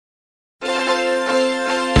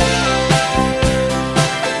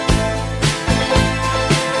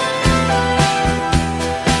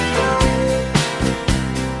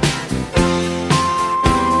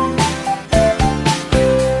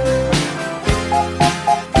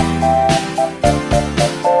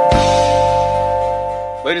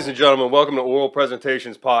and gentlemen, welcome to Oral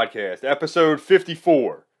Presentations Podcast, episode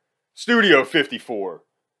 54, Studio 54.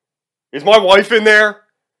 Is my wife in there?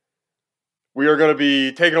 We are going to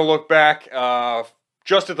be taking a look back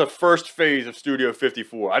just at the first phase of Studio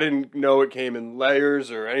 54. I didn't know it came in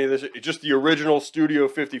layers or any of this. It's just the original Studio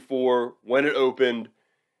 54 when it opened,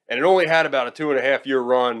 and it only had about a 2.5-year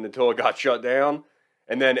run until it got shut down.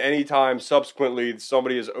 And then anytime subsequently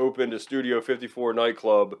somebody has opened a Studio 54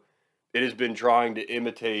 nightclub, it has been trying to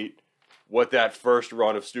imitate what that first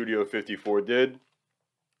run of Studio 54 did.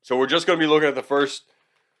 So we're just going to be looking at the first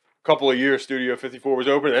couple of years Studio 54 was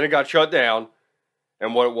open, and then it got shut down,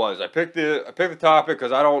 and what it was. I picked the topic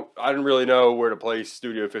because I didn't really know where to place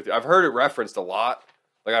Studio 50. I've heard it referenced a lot.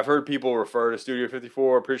 Like, I've heard people refer to Studio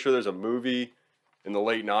 54. I'm pretty sure there's a movie in the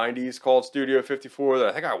late 90s called Studio 54 that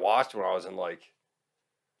I think I watched when I was in, like,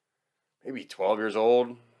 maybe 12 years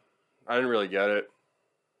old. I didn't really get it.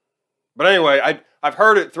 But anyway, I've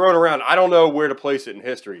heard it thrown around. I don't know where to place it in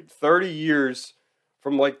history. 30 years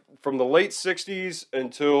from the late 60s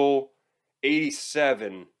until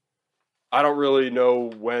 87. I don't really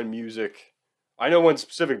know when music. I know when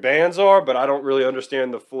specific bands are, but I don't really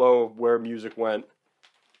understand the flow of where music went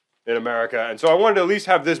in America. And so I wanted to at least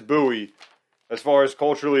have this buoy as far as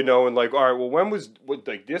culturally knowing, like, all right, well, when was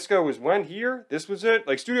disco was when here? This was it?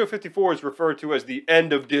 Like, Studio 54 is referred to as the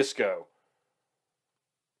end of disco.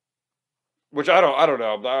 Which I don't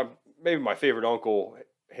know. Maybe my favorite uncle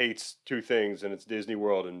hates two things, and it's Disney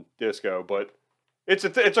World and disco. But it's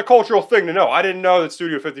a cultural thing to know. I didn't know that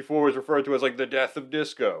Studio 54 was referred to as like the death of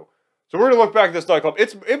disco. So we're gonna look back at this nightclub.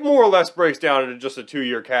 It more or less breaks down into just a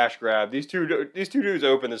 2-year cash grab. These two dudes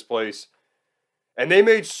opened this place, and they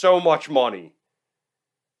made so much money.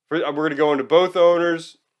 We're gonna go into both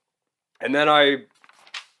owners, and then I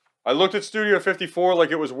looked at Studio 54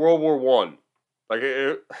 like it was World War One, like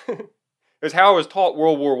it. It's how I was taught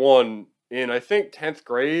World War I in, I think, 10th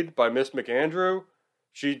grade by Miss McAndrew.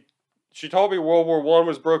 She taught me World War I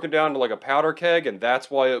was broken down to like a powder keg, and that's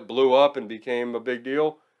why it blew up and became a big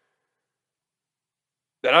deal.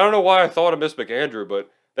 And I don't know why I thought of Miss McAndrew, but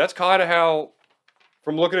that's kind of how,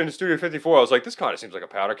 from looking into Studio 54, I was like, this kind of seems like a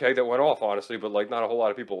powder keg that went off, honestly, but like not a whole lot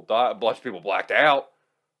of people died. A bunch of people blacked out.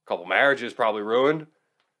 A couple marriages probably ruined.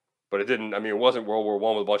 But it didn't, I mean, it wasn't World War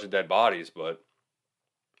I with a bunch of dead bodies, but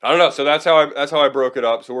I don't know. So that's how I broke it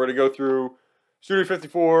up. So we're going to go through Studio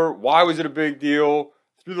 54. Why was it a big deal?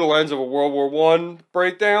 Through the lens of a World War I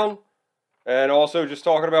breakdown. And also just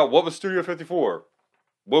talking about what was Studio 54?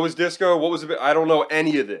 What was disco? What was it? I don't know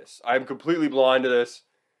any of this. I'm completely blind to this.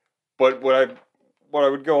 But what I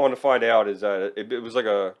would go on to find out is that it was like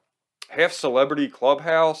a half celebrity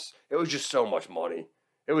clubhouse. It was just so much money.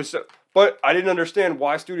 But I didn't understand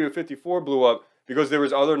why Studio 54 blew up, because there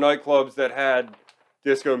was other nightclubs that had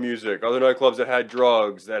disco music, other nightclubs that had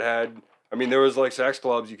drugs, there was like sex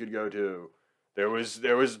clubs you could go to. There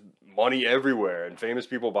was money everywhere, and famous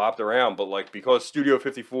people bopped around. But like, because Studio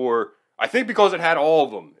 54, I think because it had all of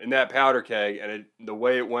them in that powder keg, and the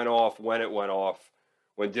way it went off, when it went off,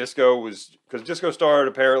 when disco was, because disco started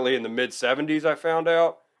apparently in the mid 70s, I found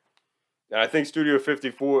out. And I think Studio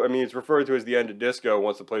 54, it's referred to as the end of disco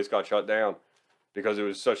once the place got shut down, because it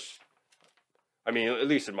was such. At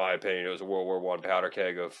least in my opinion, it was a World War I powder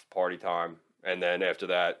keg of party time. And then after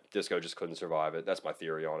that, disco just couldn't survive it. That's my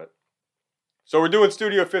theory on it. So we're doing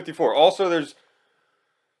Studio 54. Also,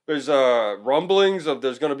 there's rumblings of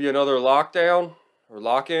there's going to be another lockdown or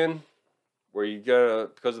lock-in where you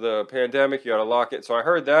because of the pandemic, you got to lock it. So I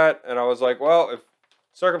heard that, and I was like, well, if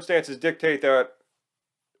circumstances dictate that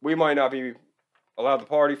we might not be allowed to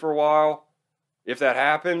party for a while, if that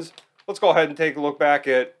happens, let's go ahead and take a look back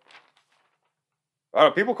at. I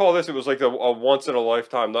don't know, people call this, it was like a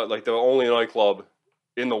once-in-a-lifetime, like the only nightclub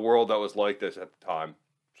in the world that was like this at the time.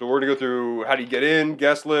 So we're going to go through how do you get in,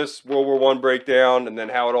 guest list, World War I breakdown, and then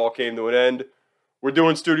how it all came to an end. We're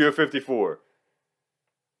doing Studio 54.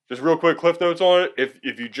 Just real quick cliff notes on it.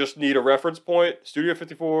 If you just need a reference point, Studio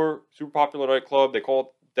 54, super popular nightclub. They call it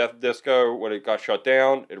Death of Disco when it got shut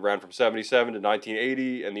down. It ran from 77 to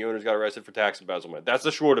 1980, and the owners got arrested for tax embezzlement. That's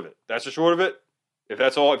the short of it. If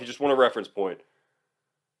that's all, if you just want a reference point.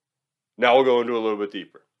 Now we'll go into a little bit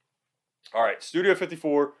deeper. All right, Studio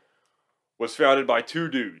 54 was founded by two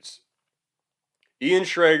dudes, Ian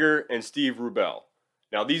Schrager and Steve Rubel.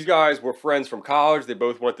 Now, these guys were friends from college. They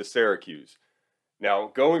both went to Syracuse.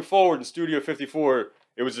 Now, going forward in Studio 54,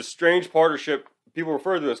 it was a strange partnership. People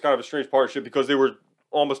refer to it as kind of a strange partnership because they were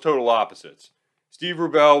almost total opposites. Steve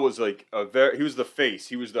Rubel was like he was the face.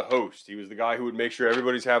 He was the host. He was the guy who would make sure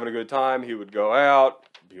everybody's having a good time. He would go out.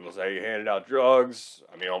 People say he handed out drugs.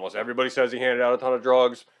 Almost everybody says he handed out a ton of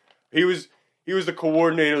drugs. He was he was the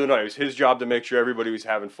coordinator of the night. It was his job to make sure everybody was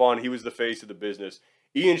having fun. He was the face of the business.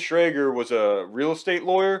 Ian Schrager was a real estate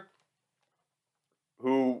lawyer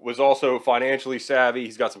who was also financially savvy.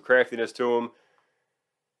 He's got some craftiness to him.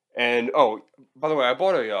 And oh, by the way, I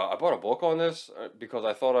bought a book on this because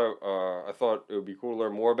I thought it would be cool to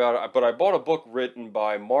learn more about it. But I bought a book written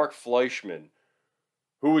by Mark Fleischman,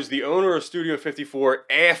 who was the owner of Studio 54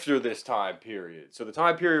 after this time period. So the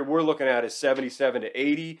time period we're looking at is 77 to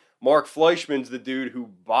 80. Mark Fleischman's the dude who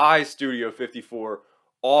buys Studio 54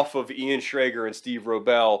 off of Ian Schrager and Steve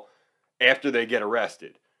Robel after they get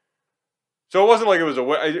arrested. So it wasn't like it was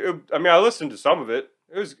I listened to some of it.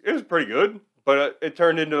 It was pretty good, but it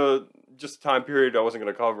turned into just a time period I wasn't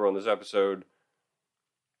going to cover on this episode.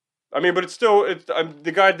 I mean, but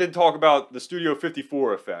the guy did talk about the Studio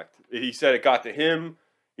 54 effect. He said it got to him.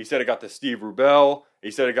 He said it got to Steve Rubel. He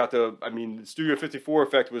said it got to, the Studio 54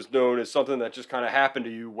 effect was known as something that just kind of happened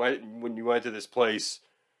to you when you went to this place,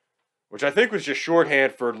 which I think was just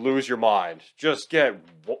shorthand for lose your mind. Just get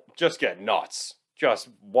nuts. Just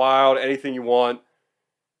wild, anything you want.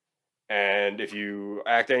 And if you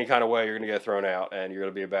act any kind of way, you're going to get thrown out and you're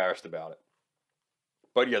going to be embarrassed about it.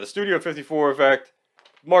 But yeah, the Studio 54 effect.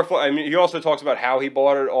 He also talks about how he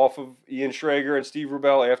bought it off of Ian Schrager and Steve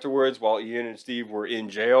Rubel afterwards, while Ian and Steve were in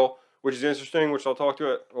jail, which is interesting, which I'll talk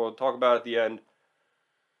about at the end.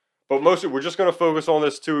 But mostly, we're just going to focus on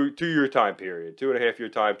this 2-year time period, 2.5-year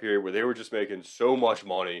time period, where they were just making so much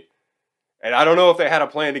money, and I don't know if they had a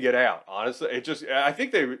plan to get out. Honestly, I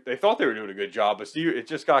think they thought they were doing a good job, but it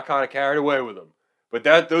just got kind of carried away with them. But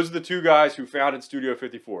those are the two guys who founded Studio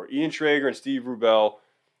 54, Ian Schrager and Steve Rubel.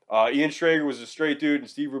 Ian Schrager was a straight dude, and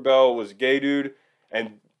Steve Rubel was a gay dude.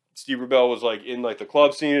 And Steve Rubel was in the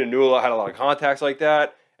club scene and had a lot of contacts like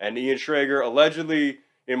that. And Ian Schrager, allegedly,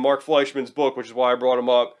 in Mark Fleischman's book, which is why I brought him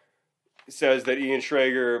up, says that Ian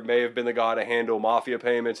Schrager may have been the guy to handle mafia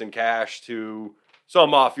payments and cash to some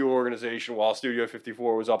mafia organization while Studio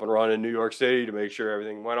 54 was up and running in New York City to make sure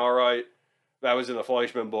everything went all right. That was in the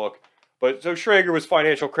Fleischman book. But so Schrager was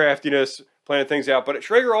financial craftiness, planning things out. But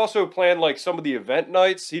Schrager also planned some of the event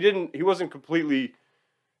nights. He wasn't completely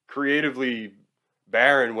creatively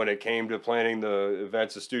barren when it came to planning the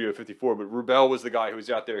events of Studio 54. But Rubel was the guy who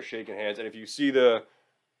was out there shaking hands. And if you see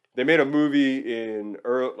they made a movie in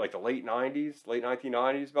the late 90s, late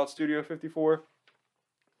 1990s about Studio 54.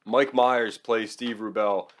 Mike Myers plays Steve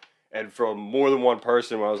Rubel. And from more than one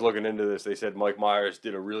person, when I was looking into this, they said Mike Myers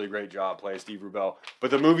did a really great job playing Steve Rubel.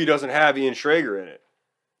 But the movie doesn't have Ian Schrager in it.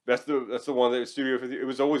 That's the one that Studio 50. It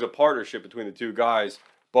was always a partnership between the two guys.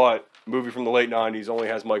 But the movie from the late 90s only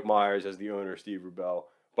has Mike Myers as the owner, Steve Rubel.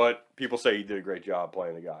 But people say he did a great job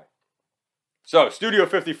playing the guy. So, Studio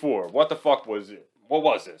 54. What the fuck was it? What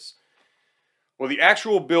was this? Well, the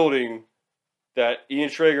actual building that Ian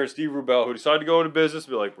Schrager and Steve Rubel, who decided to go into business,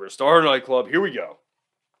 be like, we're starting a nightclub. Here we go.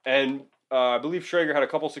 And I believe Schrager had a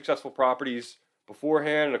couple successful properties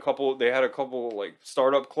beforehand, and they had a couple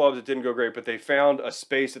startup clubs that didn't go great, but they found a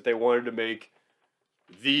space that they wanted to make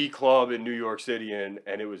the club in New York City in,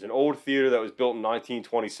 and it was an old theater that was built in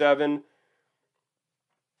 1927,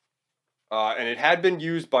 and it had been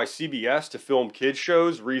used by CBS to film kids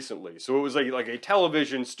shows recently, so it was like a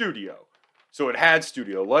television studio. So it had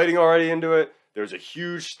studio lighting already into it. There was a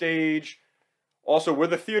huge stage. Also, where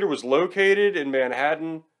the theater was located in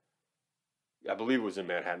Manhattan, I believe it was in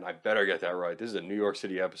Manhattan. I better get that right. This is a New York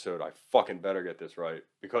City episode. I fucking better get this right.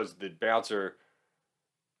 Because the bouncer,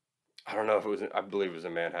 I don't know if it was, I believe it was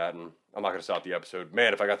in Manhattan. I'm not going to stop the episode.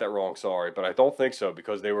 Man, if I got that wrong, sorry. But I don't think so,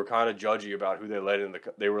 because they were kind of judgy about who they let in.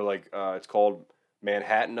 They were it's called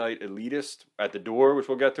Manhattanite Elitist at the door, which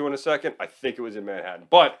we'll get to in a second. I think it was in Manhattan.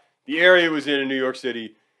 But the area it was in New York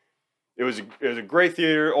City, it was a great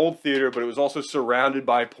theater, old theater, but it was also surrounded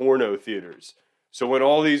by porno theaters. So when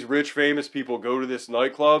all these rich, famous people go to this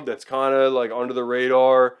nightclub that's kind of under the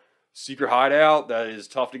radar, secret hideout that is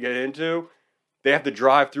tough to get into, they have to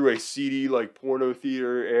drive through a seedy porno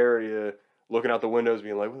theater area, looking out the windows,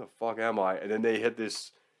 being like, "Where the fuck am I?" And then they hit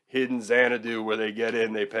this hidden Xanadu where they get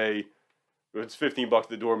in. They pay, it's $15 to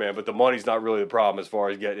the doorman, but the money's not really the problem as far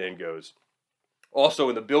as getting in goes. Also,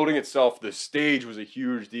 in the building itself, the stage was a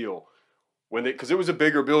huge deal because it was a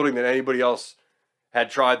bigger building than anybody else had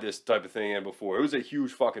tried this type of thing in before. It was a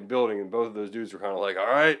huge fucking building, and both of those dudes were kind of like, all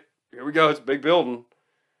right, here we go, it's a big building.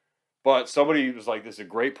 But somebody was like, this is a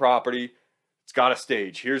great property, it's got a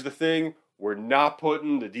stage. Here's the thing, we're not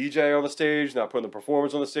putting the DJ on the stage, not putting the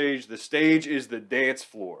performers on the stage is the dance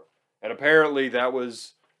floor. And apparently that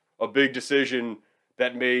was a big decision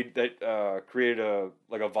that created a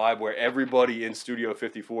vibe where everybody in Studio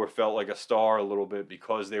 54 felt like a star a little bit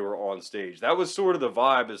because they were on stage. That was sort of the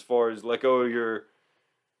vibe as far as let go of your,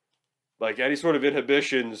 like, any sort of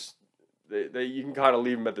inhibitions. You can kind of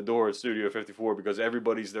leave them at the door at Studio 54 because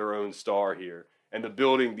everybody's their own star here. And the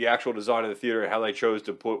building, the actual design of the theater, and how they chose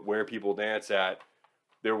to put where people dance at,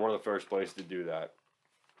 they were one of the first places to do that.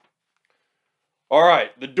 All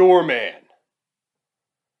right, the Doorman.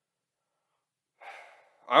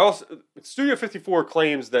 Studio 54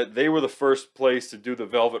 claims that they were the first place to do the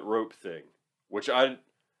velvet rope thing, the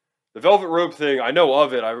velvet rope thing, I know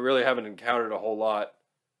of it. I really haven't encountered a whole lot.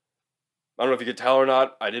 I don't know if you could tell or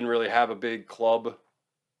not. I didn't really have a big club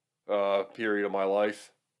period of my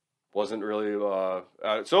life. Wasn't really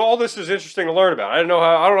so all this is interesting to learn about. I don't know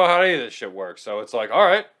how any of this shit works. So it's like, all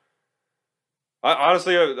right.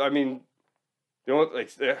 I mean, you know what? Like,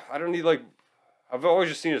 I don't need, like, I've always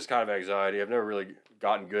just seen this kind of anxiety. I've never really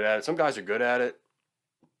gotten good at it. Some guys are good at it.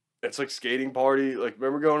 It's like skating party. Like,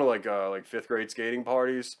 remember going to like fifth grade skating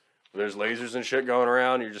parties where there's lasers and shit going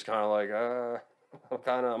around? You're just kind of like,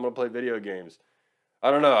 I'm gonna play video games.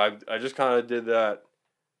 I don't know. I just kind of did that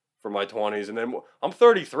for my 20s, and then I'm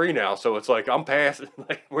 33 now, so it's like I'm past.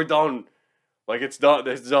 Like, we're done. Like, it's done.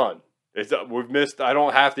 It's done. We've missed. I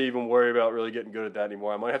don't have to even worry about really getting good at that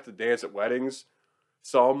anymore. I might have to dance at weddings.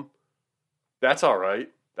 Some. That's all right.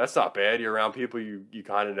 That's not bad. You're around people you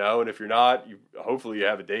kind of know, and if you're not, hopefully you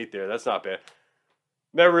have a date there. That's not bad.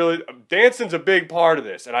 Never really. Dancing's a big part of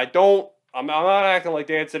this, and I'm not acting like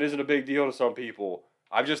dancing isn't a big deal to some people.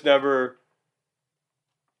 I've just never.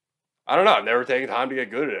 I don't know. I've never taken time to get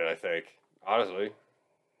good at it, I think, honestly.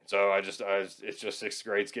 So it's just sixth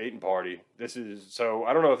grade skating party. I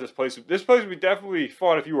don't know if this place would be definitely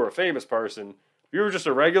fun if you were a famous person. If you were just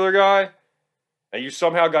a regular guy and you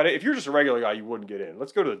somehow got in, if you're just a regular guy, you wouldn't get in.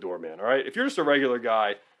 Let's go to the Doorman, all right? If you're just a regular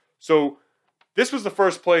guy, so this was the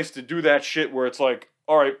first place to do that shit where it's like,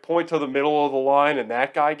 all right, point to the middle of the line and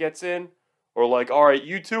that guy gets in. Or like, all right,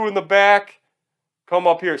 you two in the back, come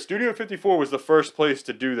up here. Studio 54 was the first place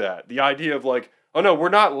to do that. The idea of like, oh no, we're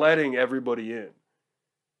not letting everybody in.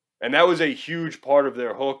 And that was a huge part of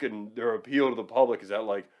their hook and their appeal to the public, is that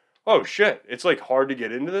like, oh shit, it's like hard to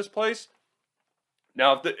get into this place.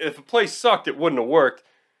 Now, if the place sucked, it wouldn't have worked.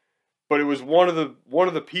 But it was one of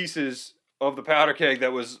the pieces of the powder keg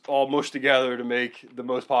that was all mushed together to make the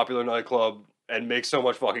most popular nightclub and make so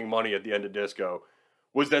much fucking money at the end of disco,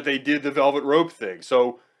 was that they did the velvet rope thing.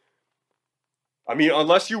 So, I mean,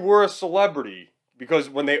 unless you were a celebrity, because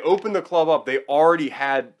when they opened the club up, they already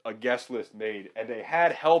had a guest list made, and they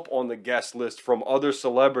had help on the guest list from other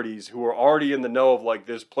celebrities who were already in the know of, like,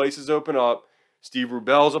 this place is open up. Steve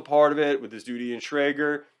Rubell's a part of it with his dude Ian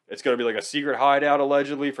Schrager. It's going to be like a secret hideout,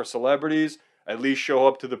 allegedly, for celebrities. At least show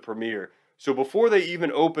up to the premiere. So before they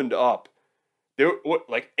even opened up,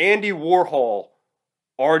 Andy Warhol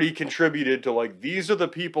already contributed to, like, these are the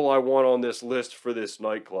people I want on this list for this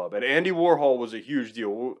nightclub. And Andy Warhol was a huge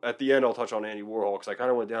deal. At the end, I'll touch on Andy Warhol, because I kind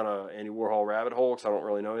of went down a Andy Warhol rabbit hole, because I don't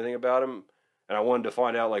really know anything about him. And I wanted to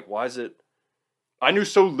find out, like, why is it... I knew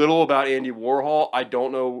so little about Andy Warhol, I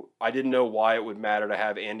didn't know why it would matter to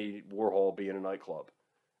have Andy Warhol be in a nightclub.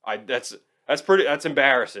 That's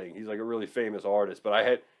embarrassing. He's like a really famous artist,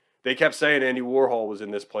 but they kept saying Andy Warhol was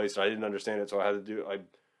in this place, and I didn't understand it, so I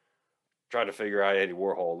tried to figure out Andy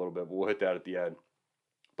Warhol a little bit, but we'll hit that at the end.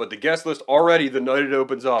 But the guest list already, the night it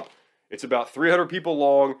opens up, it's about 300 people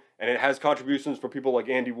long, and it has contributions from people like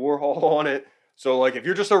Andy Warhol on it. So, like, if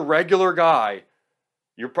you're just a regular guy,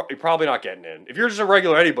 you're probably not getting in. If you're just a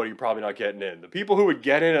regular anybody, you're probably not getting in. The people who would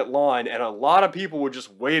get in at line, and a lot of people would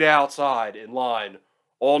just wait outside in line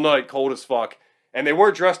all night, cold as fuck, and they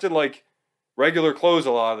weren't dressed in, like, regular clothes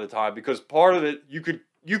a lot of the time, because part of it, you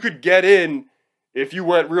could get in if you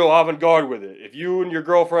went real avant-garde with it. If you and your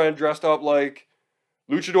girlfriend dressed up like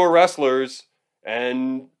luchador wrestlers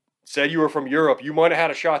and said you were from Europe, you might have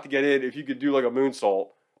had a shot to get in if you could do like a moonsault.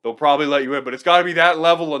 They'll probably let you in, but it's got to be that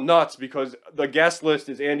level of nuts, because the guest list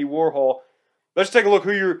is Andy Warhol. Let's take a look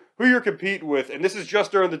who you're competing with, and this is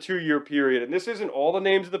just during the 2-year period, and this isn't all the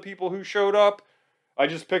names of the people who showed up. I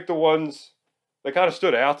just picked the ones that kind of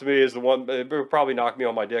stood out to me as the one. It would probably knock me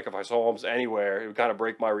on my dick if I saw them anywhere. It would kind of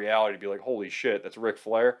break my reality to be like, holy shit, that's Ric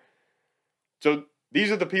Flair. So these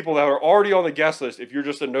are the people that are already on the guest list if you're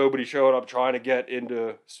just a nobody showing up trying to get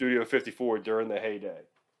into Studio 54 during the heyday.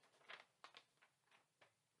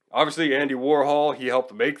 Obviously, Andy Warhol, he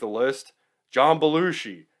helped make the list. John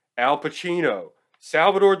Belushi, Al Pacino,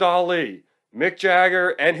 Salvador Dali, Mick Jagger,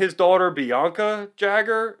 and his daughter Bianca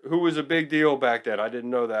Jagger, who was a big deal back then. I didn't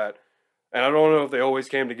know that. And I don't know if they always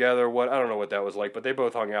came together or what. I don't know what that was like, but they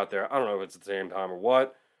both hung out there. I don't know if it's at the same time or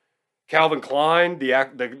what. Calvin Klein, the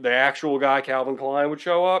actual guy, Calvin Klein, would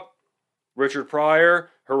show up. Richard Pryor,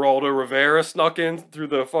 Geraldo Rivera snuck in through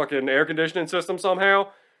the fucking air conditioning system somehow.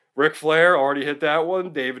 Ric Flair already hit that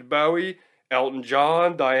one. David Bowie, Elton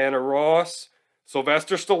John, Diana Ross,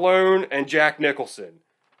 Sylvester Stallone, and Jack Nicholson.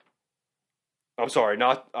 I'm sorry,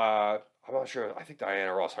 I'm not sure. I think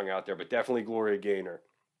Diana Ross hung out there, but definitely Gloria Gaynor.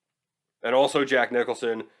 And also Jack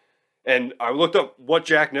Nicholson. And I looked up what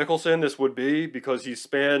Jack Nicholson this would be because he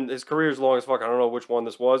spanned his career as long as fuck. I don't know which one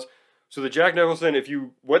this was. So the Jack Nicholson, if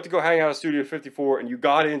you went to go hang out at Studio 54 and you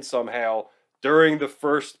got in somehow during the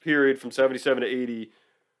first period from 77 to 80,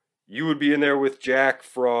 you would be in there with Jack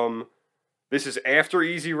from, this is after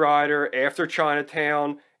Easy Rider, after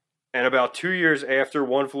Chinatown, and about 2 years after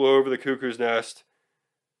One Flew Over the Cuckoo's Nest.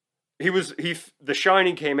 The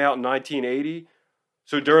Shining came out in 1980.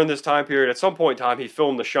 So during this time period, at some point in time, he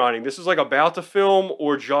filmed The Shining. This is like about to film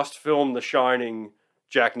or just film The Shining,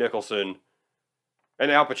 Jack Nicholson.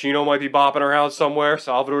 And Al Pacino might be bopping around somewhere.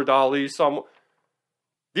 Salvador Dali,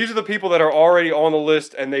 These are the people that are already on the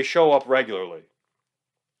list and they show up regularly.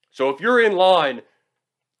 So if you're in line,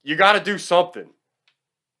 you got to do something.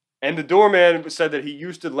 And the doorman said that he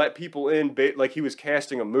used to let people in like he was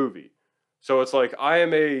casting a movie. So it's like, I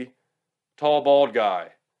am a tall, bald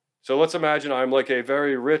guy. So let's imagine I'm like a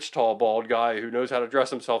very rich, tall, bald guy who knows how to dress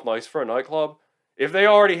himself nice for a nightclub. If they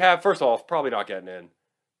already have, first off, probably not getting in.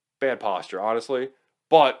 Bad posture, honestly.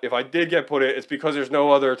 But if I did get put in, it's because there's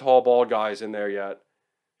no other tall, bald guys in there yet.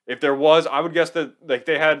 If there was, I would guess that like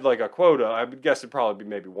they had like a quota. I would guess it'd probably be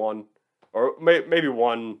maybe one. Or maybe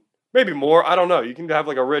one, maybe more. I don't know. You can have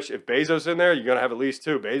like a rich, if Bezos in there, you're going to have at least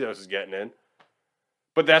two. Bezos is getting in.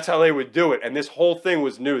 But that's how they would do it. And this whole thing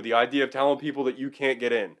was new. The idea of telling people that you can't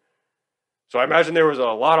get in. So I imagine there was a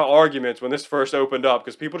lot of arguments when this first opened up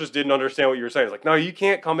because people just didn't understand what you were saying. It's like, no, you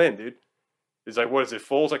can't come in, dude. It's like, what is it,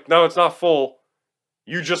 full? It's like, no, it's not full.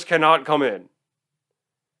 You just cannot come in.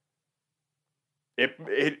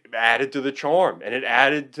 It added to the charm and it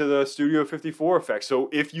added to the Studio 54 effect. So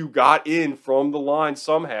if you got in from the line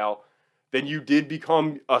somehow, then you did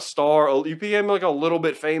become a star. You became like a little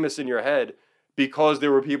bit famous in your head because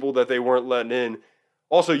there were people that they weren't letting in.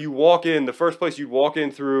 Also, you walk in, the first place you'd walk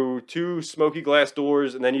in through two smoky glass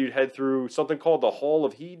doors, and then you'd head through something called the Hall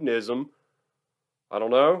of Hedonism. I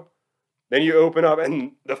don't know. Then you open up,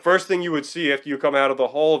 and the first thing you would see after you come out of the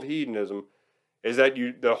Hall of Hedonism is that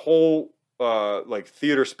the whole like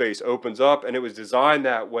theater space opens up, and it was designed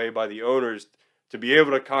that way by the owners to be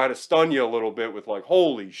able to kind of stun you a little bit with like,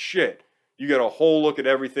 holy shit. You get a whole look at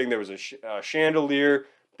everything. There was a chandelier.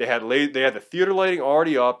 They had the theater lighting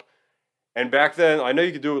already up. And back then, I know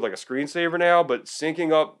you could do it with like a screensaver now, but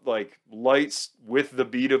syncing up like lights with the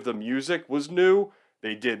beat of the music was new.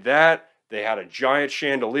 They did that. They had a giant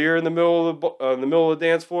chandelier in the middle of the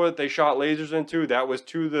dance floor that they shot lasers into. That was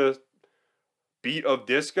to the beat of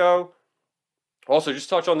disco. Also, just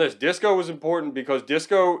touch on this. Disco was important because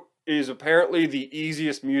disco is apparently the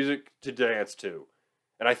easiest music to dance to.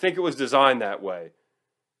 And I think it was designed that way.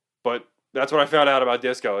 But that's what I found out about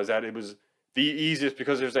disco, is that it was the easiest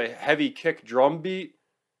because there's a heavy kick drum beat.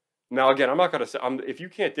 Now, again, I'm not going to say, if you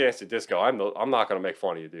can't dance to disco, I'm not going to make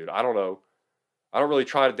fun of you, dude. I don't know. I don't really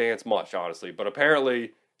try to dance much, honestly. But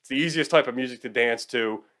apparently, it's the easiest type of music to dance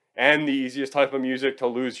to and the easiest type of music to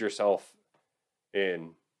lose yourself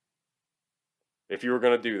in. If you were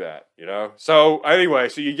going to do that, you know? So, anyway,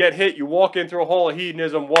 so you get hit, you walk in through a Hall of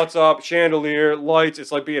Hedonism, what's up, chandelier, lights,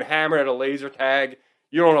 it's like being hammered at a laser tag.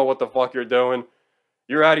 You don't know what the fuck you're doing.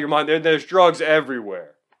 You're out of your mind. There's drugs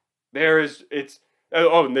everywhere.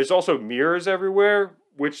 And there's also mirrors everywhere,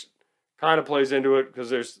 which kind of plays into it, because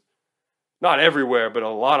there's, not everywhere, but a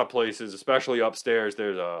lot of places, especially upstairs,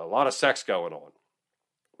 there's a lot of sex going on.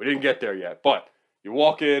 We didn't get there yet, but you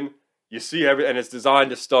walk in, you see and it's designed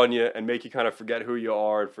to stun you and make you kind of forget who you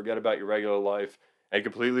are and forget about your regular life and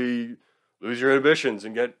completely lose your inhibitions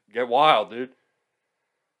and get wild, dude.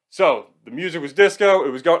 So the music was disco. It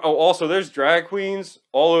was going. Oh, also there's drag queens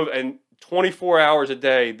all over, and 24 hours a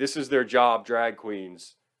day. This is their job. Drag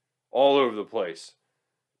queens, all over the place.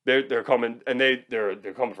 They're coming, and they're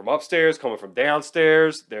coming from upstairs, coming from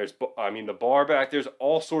downstairs. There's the bar back. There's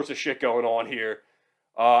all sorts of shit going on here.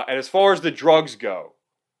 And as far as the drugs go,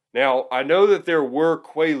 now I know that there were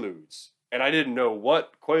Quaaludes, and I didn't know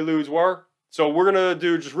what Quaaludes were. So we're gonna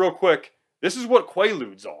do just real quick. This is what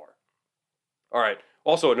Quaaludes are. All right.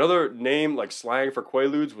 Also, another name, like slang for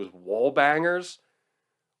Quaaludes, was wall bangers,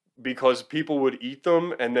 because people would eat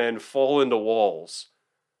them and then fall into walls,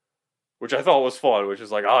 which I thought was fun, which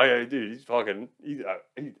is like, oh yeah, dude, he's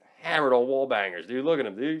hammered on wall bangers, dude. Look at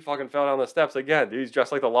him, dude. He fucking fell down the steps again, dude. He's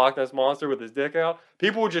dressed like the Loch Ness Monster with his dick out.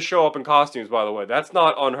 People would just show up in costumes, by the way. That's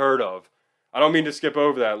not unheard of. I don't mean to skip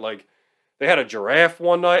over that. Like, they had a giraffe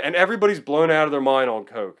one night, and everybody's blown out of their mind on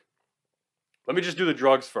coke. Let me just do the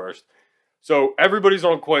drugs first. So, everybody's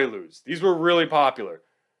on Quaaludes. These were really popular.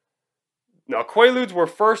 Now, Quaaludes were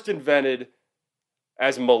first invented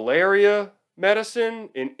as malaria medicine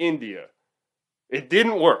in India. It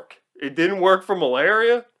didn't work. It didn't work for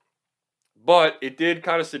malaria, but it did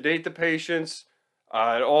kind of sedate the patients.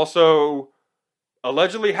 It also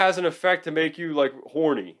allegedly has an effect to make you like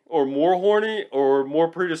horny or more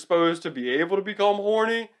predisposed to be able to become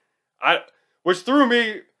horny. Which threw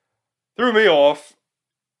me off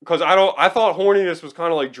because I thought horniness was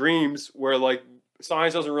kind of like dreams, where like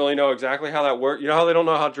science doesn't really know exactly how that works. You know how they don't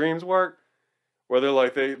know how dreams work, where they're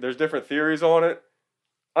like there's different theories on it.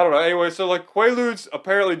 I don't know. Anyway, so like Quaaludes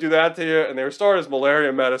apparently do that to you, and they were started as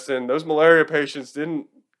malaria medicine. Those malaria patients didn't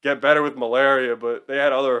get better with malaria, but they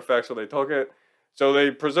had other effects when they took it. So they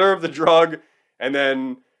preserved the drug, and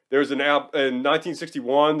then there's in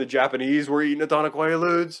 1961, the Japanese were eating a ton of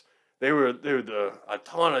Quaaludes. A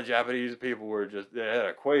ton of Japanese people they had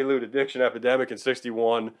a Quaalude addiction epidemic in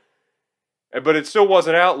 61, but it still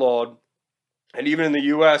wasn't outlawed. And even in the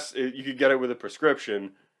U.S., you could get it with a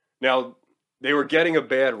prescription. Now, they were getting a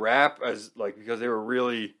bad rap because they were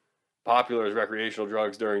really popular as recreational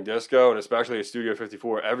drugs during disco, and especially at Studio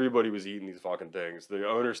 54. Everybody was eating these fucking things. The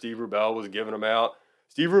owner, Steve Rubell, was giving them out.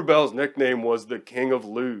 Steve Rubell's nickname was the King of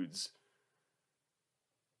Ludes.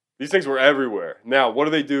 These things were everywhere. Now, what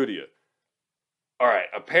do they do to you? All right,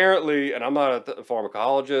 apparently, and I'm not a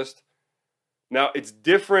pharmacologist. Now, it's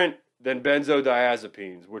different than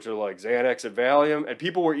benzodiazepines, which are like Xanax and Valium, and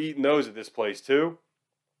people were eating those at this place too.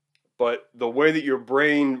 But the way that your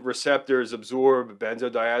brain receptors absorb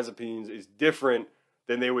benzodiazepines is different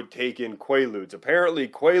than they would take in Quaaludes. Apparently,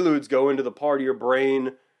 Quaaludes go into the part of your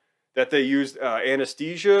brain that they use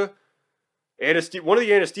anesthesia. One of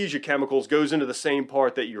the anesthesia chemicals goes into the same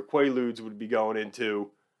part that your Quaaludes would be going into.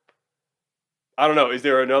 I don't know. Is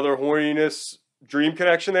there another horniness dream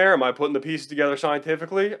connection there? Am I putting the pieces together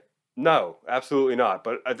scientifically? No, absolutely not.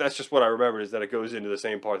 But that's just what I remembered, is that it goes into the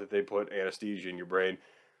same part that they put anesthesia in your brain.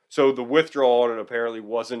 So the withdrawal on it apparently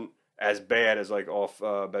wasn't as bad as like off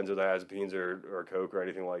benzodiazepines or coke or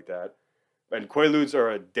anything like that. And Quaaludes are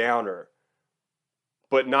a downer,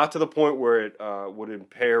 but not to the point where it would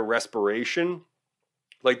impair respiration.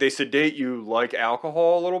 Like, they sedate you like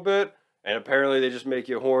alcohol a little bit, and apparently they just make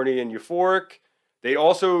you horny and euphoric. They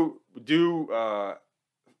also do,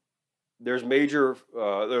 there's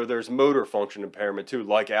motor function impairment too,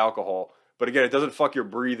 like alcohol. But again, it doesn't fuck your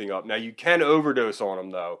breathing up. Now, you can overdose on them,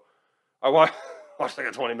 though. I watched like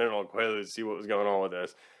a 20-minute on Quaaludes to see what was going on with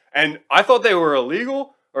this. And I thought they were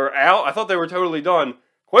illegal or out. I thought they were totally done.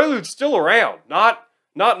 Quaaludes still around. Not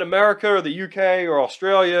in America or the UK or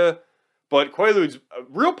Australia, but Quaaludes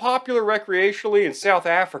real popular recreationally in South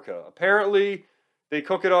Africa. Apparently, they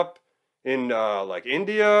cook it up in like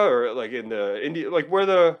India, or like in the India, like where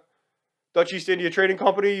the Dutch East India Trading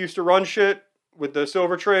Company used to run shit with the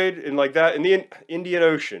silver trade, and like that in the Indian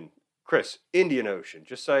Ocean. Chris, Indian Ocean.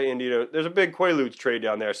 Just say Indian. There's a big Quaaludes trade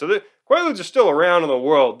down there. So the Quaaludes are still around in the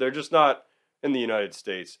world. They're just not in the United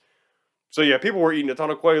States. So yeah, people were eating a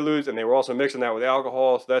ton of Quaaludes, and they were also mixing that with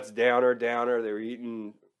alcohol. So that's downer. They were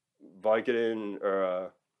eating Vicodin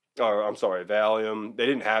Valium. They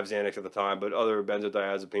didn't have Xanax at the time, but other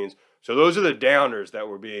benzodiazepines. So those are the downers that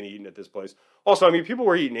were being eaten at this place. Also, I mean, people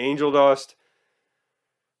were eating angel dust.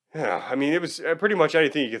 Yeah, I mean, it was pretty much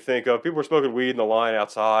anything you could think of. People were smoking weed in the line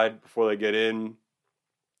outside before they get in.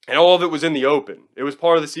 And all of it was in the open. It was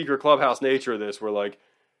part of the secret clubhouse nature of this, where like,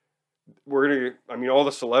 all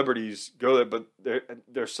the celebrities go there, but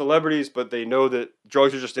they're celebrities, but they know that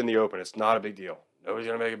drugs are just in the open. It's not a big deal. Nobody's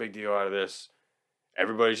going to make a big deal out of this.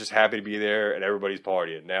 Everybody's just happy to be there, and everybody's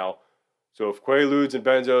partying. Now, so if Quaaludes and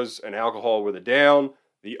benzos and alcohol were the down,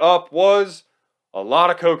 the up was a lot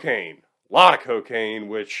of cocaine.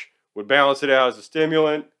 Which would balance it out as a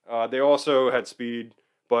stimulant. They also had speed,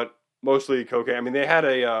 but mostly cocaine. I mean, they had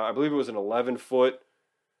I believe it was an 11-foot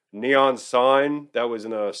neon sign that was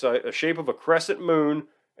in a shape of a crescent moon,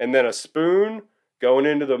 and then a spoon going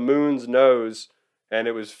into the moon's nose, and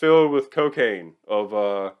it was filled with cocaine of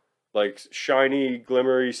like shiny,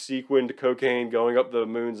 glimmery, sequined cocaine going up the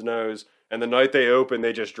moon's nose. And the night they opened,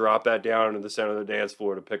 they just dropped that down into the center of the dance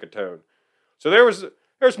floor to pick a tone. So there's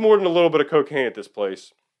more than a little bit of cocaine at this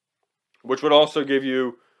place, which would also give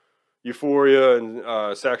you euphoria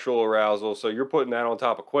and sexual arousal. So you're putting that on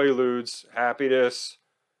top of Quaaludes, happiness.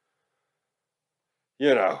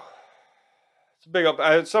 You know, It's a big up.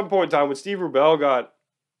 At some point in time, when Steve Rubell got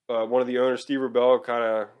one of the owners, Steve Rubell, kind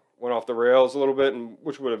of went off the rails a little bit, and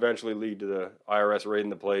which would eventually lead to the IRS raiding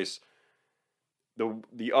the place.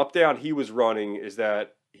 The up down he was running is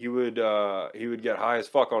that he would get high as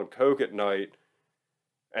fuck on coke at night,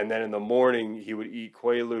 and then in the morning he would eat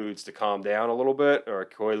Quaaludes to calm down a little bit, or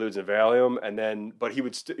Quaaludes and Valium, and then but he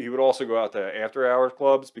would also go out to after hours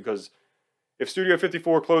clubs, because if Studio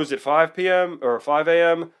 54 closed at 5 p.m. or 5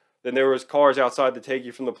 a.m., then there was cars outside to take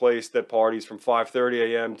you from the place that parties from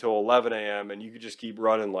 5:30 a.m. till 11 a.m., and you could just keep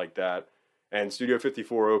running like that. And Studio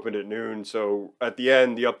 54 opened at noon, so at the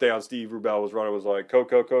end, the up down Steve Rubell was running was like,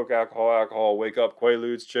 coke, alcohol, wake up,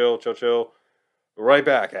 Quaaludes, chill. Right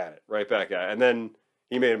back at it. And then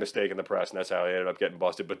he made a mistake in the press, and that's how he ended up getting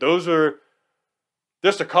busted. But those are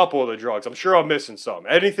just a couple of the drugs. I'm sure I'm missing some.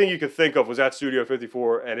 Anything you could think of was at Studio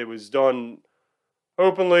 54, and it was done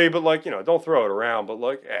openly, but like, don't throw it around, but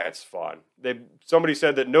like, it's fun. Somebody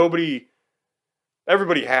said that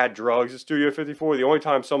everybody had drugs at Studio 54. The only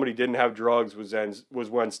time somebody didn't have drugs was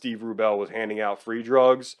when Steve Rubell was handing out free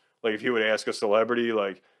drugs. Like, if he would ask a celebrity,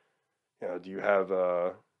 like, do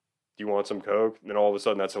you want some coke? And then all of a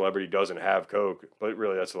sudden that celebrity doesn't have coke, but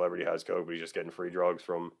really that celebrity has coke, but he's just getting free drugs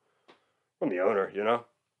from the owner,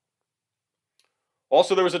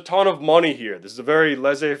 Also, there was a ton of money here. This is a very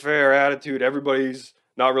laissez-faire attitude. Everybody's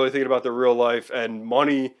not really thinking about their real life, and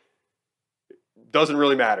money doesn't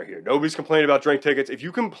really matter here. Nobody's complaining about drink tickets. If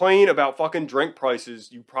you complain about fucking drink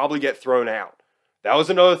prices, you probably get thrown out. That was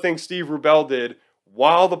another thing Steve Rubell did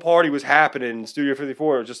while the party was happening in Studio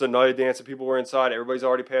 54. It was just a night of dance and people were inside. Everybody's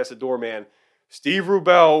already past the doorman. Steve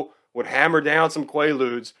Rubell would hammer down some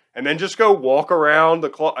Quaaludes and then just go walk around the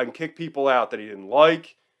club and kick people out that he didn't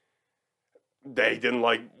like. They didn't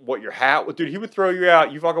like what your hat was. Dude, he would throw you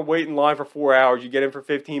out. You fucking wait in line for 4 hours. You get in for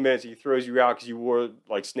 15 minutes. And he throws you out because you wore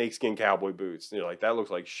like snakeskin cowboy boots. And you're like, that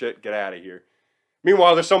looks like shit. Get out of here.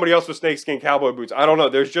 Meanwhile, there's somebody else with snakeskin cowboy boots. I don't know.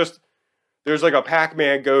 There's like a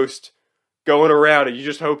Pac-Man ghost going around and you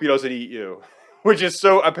just hope he doesn't eat you. Which is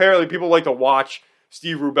so, apparently people like to watch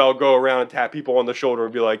Steve Rubell go around and tap people on the shoulder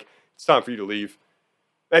and be like, it's time for you to leave.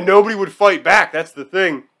 And nobody would fight back. That's the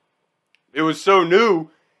thing. It was so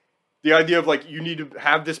new. The idea of, like, you need to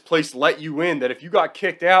have this place let you in, that if you got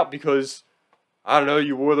kicked out because, I don't know,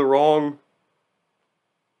 you wore the wrong...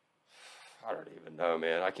 I don't even know,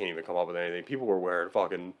 man. I can't even come up with anything. People were wearing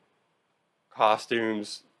fucking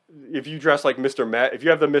costumes. If you dress like Mr. Met, if you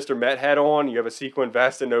have the Mr. Met head on, you have a sequin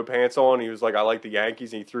vest and no pants on, he was like, I like the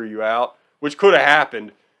Yankees, and he threw you out, which could have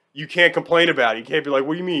happened. You can't complain about it. You can't be like,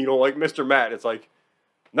 what do you mean you don't like Mr. Met? It's like...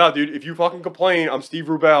 No, dude, if you fucking complain, I'm Steve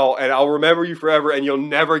Rubell, and I'll remember you forever, and you'll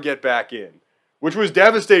never get back in. Which was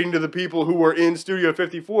devastating to the people who were in Studio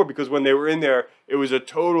 54, because when they were in there, it was a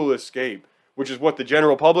total escape, which is what the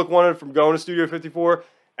general public wanted from going to Studio 54.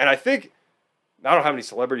 And I think, I don't have any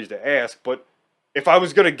celebrities to ask, but if I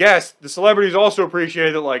was going to guess, the celebrities also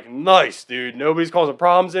appreciated it, like, nice, dude, nobody's causing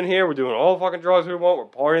problems in here, we're doing all the fucking drugs we want, we're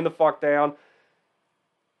partying the fuck down.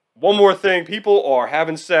 One more thing, people are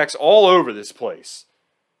having sex all over this place.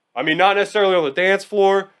 I mean, not necessarily on the dance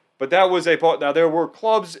floor, but that was a part. Now, there were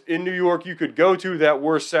clubs in New York you could go to that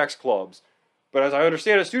were sex clubs. But as I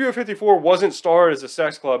understand it, Studio 54 wasn't started as a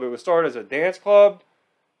sex club. It was started as a dance club.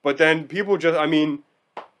 But then people just, I mean,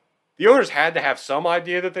 the owners had to have some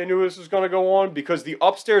idea that they knew this was going to go on, because the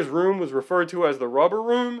upstairs room was referred to as the rubber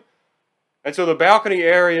room. And so the balcony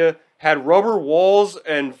area had rubber walls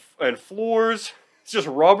and floors. It's just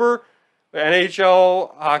rubber.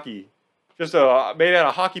 NHL hockey. Just made out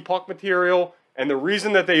of hockey puck material, and the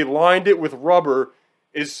reason that they lined it with rubber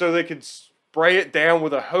is so they could spray it down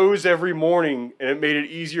with a hose every morning, and it made it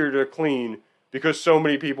easier to clean because so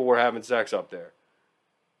many people were having sex up there.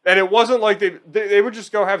 And it wasn't like they would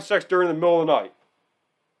just go have sex during the middle of the night.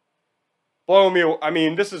 Blow me, I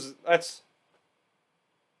mean, that's...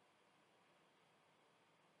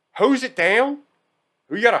 Hose it down?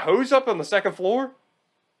 You got a hose up on the second floor?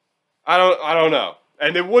 I don't know.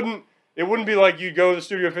 And it wouldn't be like you'd go to the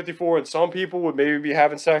Studio 54 and some people would maybe be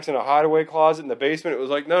having sex in a hideaway closet in the basement. It was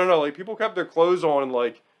like, no. Like, people kept their clothes on and,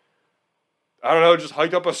 like, I don't know, just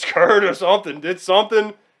hiked up a skirt or something. Did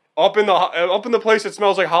something up in the place that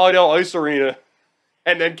smells like Hollydale Ice Arena.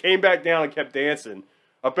 And then came back down and kept dancing.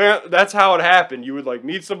 Apparently, that's how it happened. You would, like,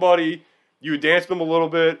 meet somebody. You would dance with them a little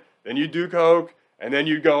bit. Then you'd do coke. And then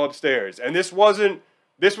you'd go upstairs. And this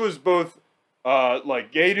was both,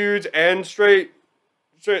 like, gay dudes and straight,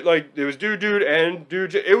 like, it was dude and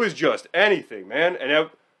dude. It was just anything, man. And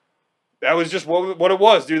that was just what it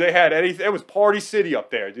was, dude. They had anything. It was Party City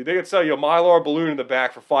up there, dude. They could sell you a Mylar balloon in the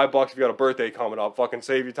back for $5 if you got a birthday coming up. Fucking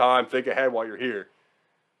save your time. Think ahead while you're here.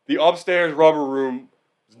 The upstairs rubber room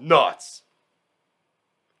was nuts.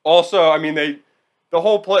 Also, I mean, the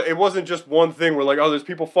whole play, it wasn't just one thing where like, oh, there's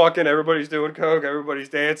people fucking, everybody's doing coke, everybody's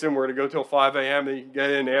dancing, we're going to go till 5 a.m. and you can get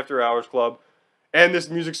in after hours club. And this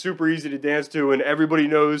music's super easy to dance to, and everybody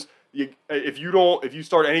knows if you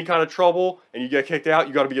start any kind of trouble and you get kicked out,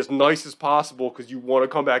 you got to be as nice as possible because you want to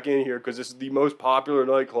come back in here because this is the most popular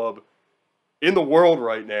nightclub in the world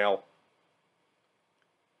right now.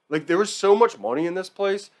 Like, there was so much money in this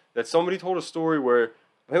place that somebody told a story where,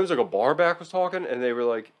 I think it was like a bar back was talking, and they were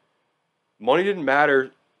like, money didn't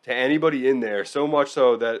matter to anybody in there so much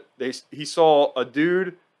so that he saw a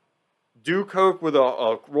dude do coke with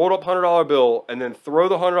a rolled up $100 bill and then throw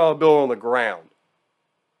the $100 bill on the ground.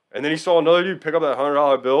 And then he saw another dude pick up that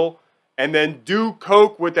 $100 bill and then do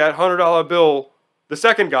coke with that $100 bill, the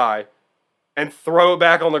second guy, and throw it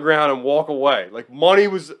back on the ground and walk away. Like, nobody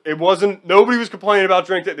was complaining about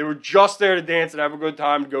drinking. They were just there to dance and have a good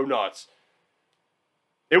time and go nuts.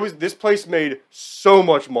 This place made so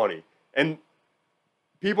much money. And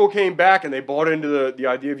people came back and they bought into the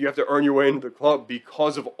idea of you have to earn your way into the club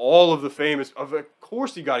because of all of the famous. Of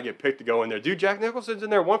course, you got to get picked to go in there. Dude, Jack Nicholson's in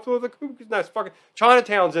there. One Flew Over the Cuckoo's Nest. Fucking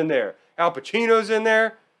Chinatown's in there. Al Pacino's in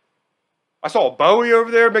there. I saw Bowie over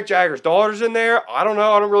there. Mick Jagger's daughter's in there. I don't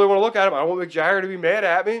know. I don't really want to look at him. I don't want Mick Jagger to be mad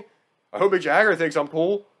at me. I hope Mick Jagger thinks I'm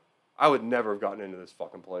cool. I would never have gotten into this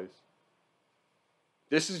fucking place.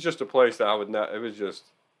 This is just a place that I would not. It was just.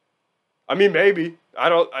 I mean, maybe.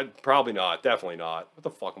 Probably not. Definitely not. What the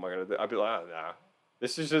fuck am I going to do? I'd be like, nah.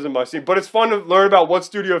 This just isn't my scene. But it's fun to learn about what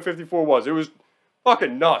Studio 54 was. It was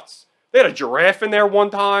fucking nuts. They had a giraffe in there one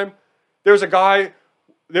time. There's a guy.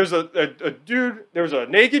 There's a dude. There was a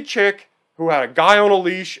naked chick who had a guy on a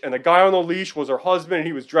leash. And the guy on the leash was her husband. And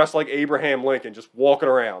he was dressed like Abraham Lincoln, just walking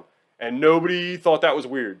around. And nobody thought that was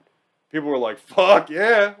weird. People were like, fuck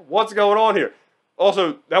yeah. What's going on here?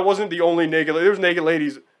 Also, that wasn't the only naked. There was naked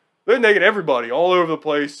ladies. They're naked everybody all over the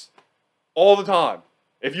place all the time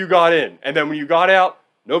if you got in. And then when you got out,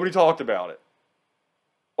 nobody talked about it.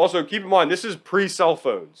 Also, keep in mind, this is pre-cell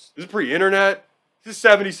phones. This is pre-internet. This is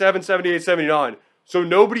 77, 78, 79. So you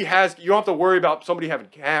don't have to worry about somebody having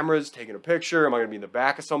cameras, taking a picture. Am I going to be in the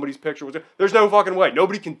back of somebody's picture? There's no fucking way.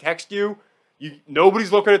 Nobody can text you.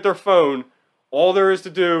 Nobody's looking at their phone. All there is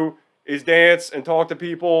to do is dance and talk to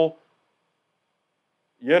people.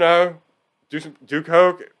 Do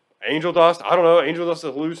coke. Angel dust, I don't know, angel dust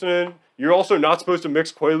is hallucinating. You're also not supposed to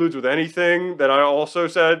mix Quaaludes with anything that I also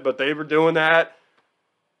said, but they were doing that.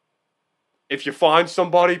 If you find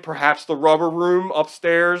somebody, perhaps the rubber room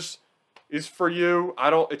upstairs is for you.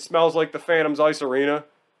 It smells like the Phantom's Ice Arena.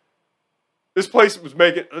 This place was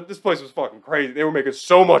fucking crazy. They were making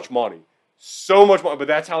so much money. So much money, but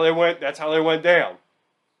that's how they went down.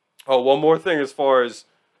 Oh, one more thing as far as,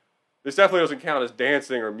 this definitely doesn't count as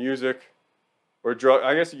dancing or music. Or drug,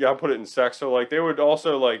 I guess you gotta put it in sex. So like they would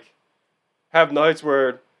also like have nights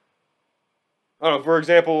where, I don't know, for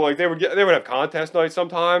example, like they would have contest nights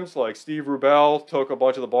sometimes. Like Steve Rubell took a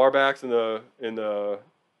bunch of the barbacks in the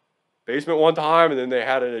basement one time, and then they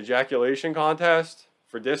had an ejaculation contest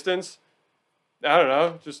for distance. I don't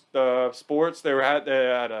know, just sports. They had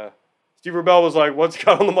Steve Rubell was like,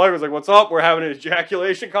 got on the mic was like, "What's up? We're having an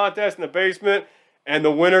ejaculation contest in the basement, and the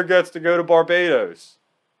winner gets to go to Barbados."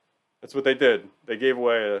 That's what they did. They gave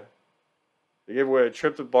away a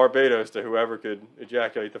trip to Barbados to whoever could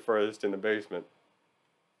ejaculate the furthest in the basement.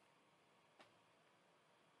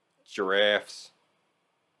 Giraffes.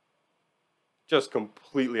 Just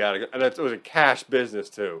completely out of it. And it was a cash business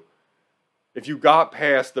too. If you got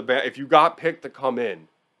picked to come in,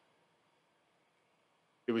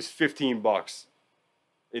 it was $15.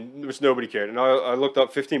 Which nobody cared. And I looked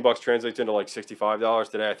up, $15 translates into like $65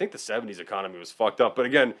 today. I think the 70s economy was fucked up. But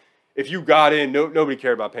again, if you got in, nobody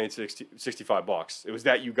cared about paying $65. It was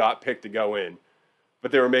that you got picked to go in.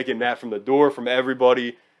 But they were making that from the door from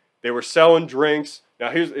everybody. They were selling drinks.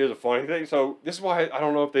 Now, here's a funny thing. So this is why I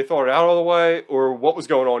don't know if they thought it out all the way or what was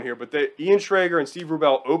going on here. But Ian Schrager and Steve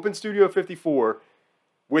Rubell opened Studio 54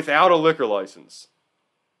 without a liquor license.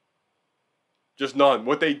 Just none.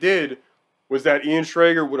 What they did was that Ian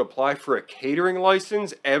Schrager would apply for a catering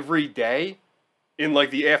license every day. In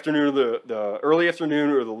like the afternoon, the early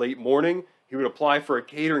afternoon or the late morning, he would apply for a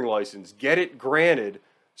catering license, get it granted,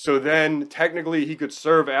 so then technically he could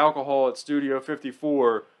serve alcohol at Studio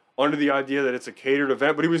 54 under the idea that it's a catered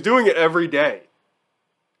event, but he was doing it every day.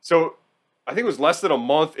 So I think it was less than a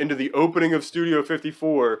month into the opening of Studio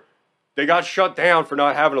 54, they got shut down for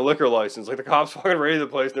not having a liquor license. Like the cops fucking raided the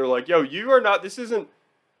place, and they were like, "Yo, you are not, this isn't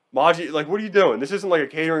Maji, like what are you doing? This isn't like a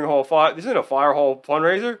catering hall, this isn't a fire hall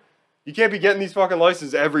fundraiser. You can't be getting these fucking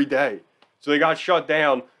licenses every day." So they got shut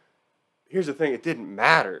down. here's the thing, it didn't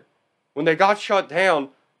matter. When they got shut down,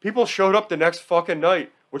 people showed up the next fucking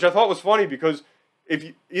night, which I thought was funny because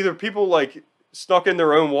either people like snuck in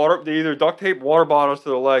their own water, they either duct tape water bottles to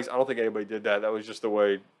their legs. I don't think anybody did that. That was just the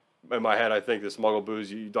way, in my head, I think the smuggle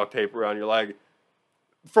booze, you duct tape around your leg.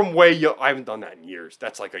 From way young, I haven't done that in years.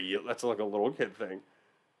 That's like a little kid thing.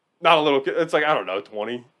 Not a little kid, it's like, I don't know,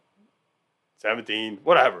 20, 17,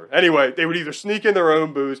 whatever. Anyway, they would either sneak in their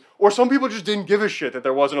own booze, or some people just didn't give a shit that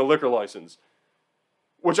there wasn't a liquor license.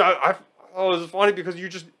 Which I thought was funny because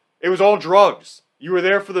it was all drugs. You were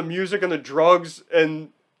there for the music and the drugs, and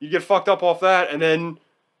you get fucked up off that, and then,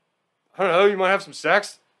 I don't know, you might have some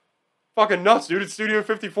sex. Fucking nuts, dude. It's Studio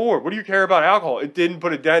 54. What do you care about alcohol? It didn't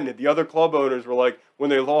put a dent in it. The other club owners were like, when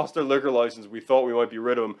they lost their liquor license, we thought we might be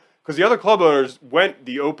rid of them. Because the other club owners went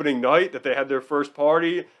the opening night that they had their first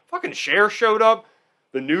party. Fucking Cher showed up.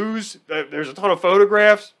 The news, there's a ton of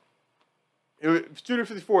photographs. Studio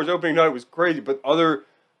 54's opening night was crazy, but other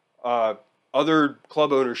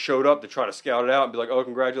club owners showed up to try to scout it out and be like, oh,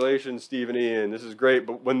 congratulations, Steve and Ian, this is great.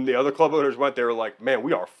 But when the other club owners went, they were like, man,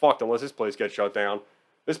 we are fucked unless this place gets shut down.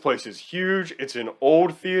 This place is huge. It's an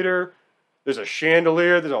old theater. There's a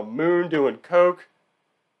chandelier. There's a moon doing coke.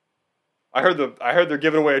 I heard they're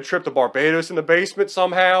giving away a trip to Barbados in the basement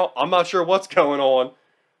somehow. I'm not sure what's going on.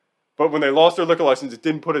 But when they lost their liquor license, it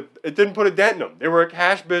didn't put a dent in them. They were a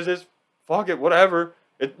cash business. Fuck it, whatever.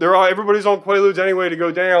 Everybody's on Quaaludes anyway to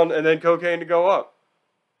go down, and then cocaine to go up.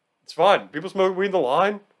 It's fine. People smoke weed in the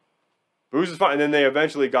line. Booze is fine. And then they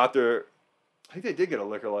eventually got their. I think they did get a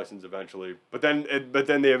liquor license eventually, but then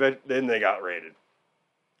they got raided.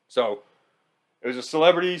 So it was a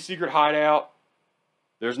celebrity secret hideout.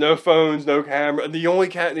 There's no phones, no camera. The only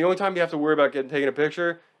time you have to worry about taking a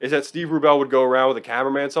picture is that Steve Rubell would go around with a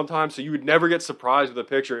cameraman sometimes, so you would never get surprised with a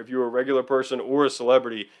picture if you were a regular person or a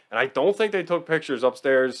celebrity. And I don't think they took pictures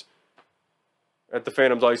upstairs at the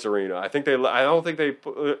Phantom's Ice Arena. And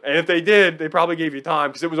if they did, they probably gave you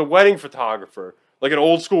time because it was a wedding photographer. Like an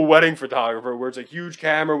old school wedding photographer where it's a huge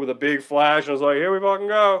camera with a big flash. And I was like, here we fucking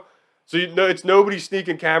go. So it's nobody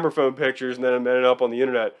sneaking camera phone pictures and then ending up on the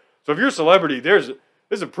internet. So if you're a celebrity, this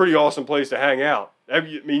is a pretty awesome place to hang out. I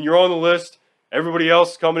mean, you're on the list. Everybody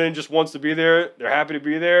else coming in just wants to be there. They're happy to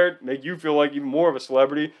be there. Make you feel like even more of a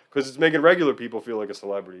celebrity because it's making regular people feel like a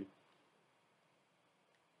celebrity.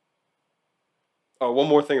 Oh, one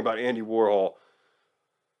more thing about Andy Warhol.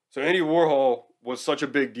 So Andy Warhol was such a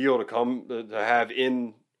big deal to have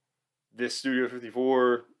in this Studio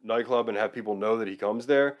 54 nightclub and have people know that he comes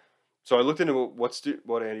there. So I looked into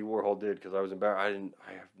what Andy Warhol did because I was embarrassed.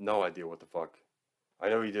 I have no idea what the fuck. I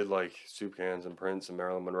know he did like Soup Cans and Prince and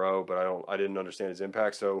Marilyn Monroe, but I didn't understand his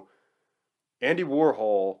impact. So Andy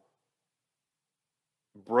Warhol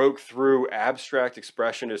broke through abstract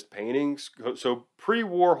expressionist paintings. So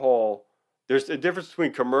pre-Warhol, there's a difference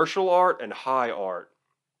between commercial art and high art.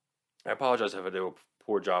 I apologize if I do a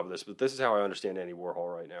poor job of this, but this is how I understand Andy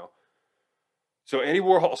Warhol right now. So Andy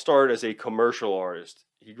Warhol started as a commercial artist.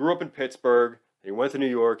 He grew up in Pittsburgh, he went to New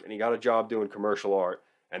York, and he got a job doing commercial art.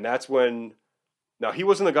 And that's when, now he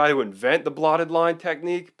wasn't the guy who invented the blotted line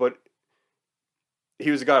technique, but he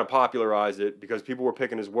was the guy to popularize it because people were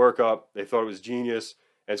picking his work up. They thought it was genius.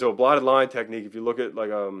 And so a blotted line technique, if you look at like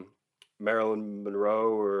Marilyn Monroe,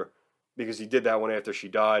 or because he did that one after she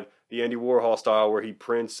died, the Andy Warhol style where he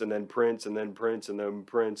prints and then prints and then prints and then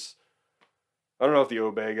prints. I don't know if the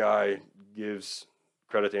Obey guy gives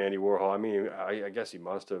credit to Andy Warhol. I mean, I guess he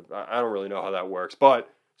must have. I don't really know how that works. But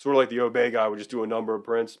sort of like the Obey guy would just do a number of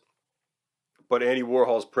prints. But Andy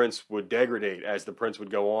Warhol's prints would degrade as the prints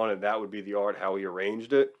would go on, and that would be the art, how he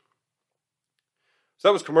arranged it. So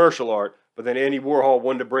that was commercial art. But then Andy Warhol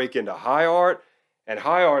wanted to break into high art. And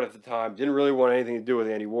high art at the time didn't really want anything to do with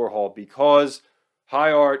Andy Warhol because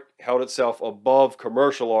high art held itself above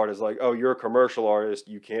commercial art as like, oh, you're a commercial artist,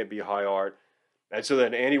 you can't be high art. And so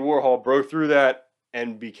then Andy Warhol broke through that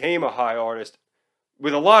and became a high artist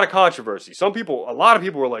with a lot of controversy. A lot of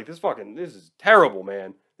people were like, this is terrible,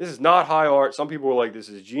 man. This is not high art. Some people were like, this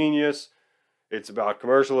is genius. It's about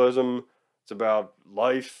commercialism. It's about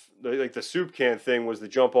life. Like the soup can thing was the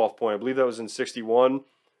jump off point. I believe that was in 1961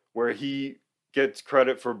 where he gets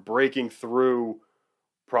credit for breaking through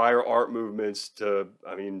prior art movements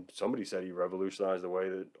somebody said he revolutionized the way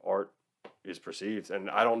that art is perceived. And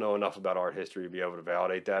I don't know enough about art history to be able to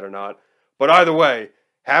validate that or not. But either way,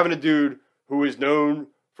 having a dude who is known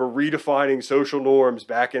for redefining social norms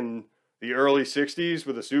back in the early 60s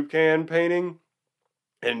with a soup can painting,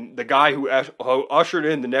 and the guy who ushered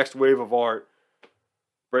in the next wave of art,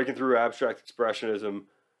 breaking through abstract expressionism,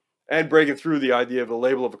 and breaking through the idea of the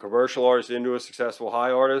label of a commercial artist into a successful high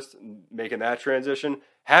artist, and making that transition.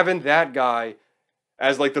 Having that guy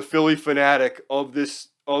as like the Philly fanatic of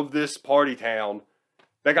this party town,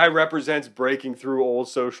 that guy represents breaking through old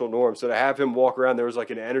social norms. So to have him walk around, there was like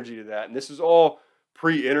an energy to that. And this is all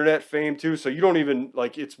pre-internet fame too, so you don't even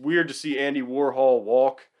like. It's weird to see Andy Warhol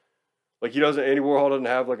walk. Like Andy Warhol doesn't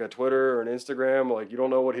have like a Twitter or an Instagram. Like you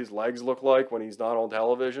don't know what his legs look like when he's not on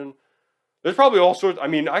television. There's probably all sorts. I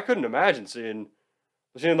mean, I couldn't imagine seeing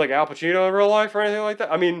like Al Pacino in real life or anything like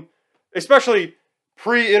that. I mean, especially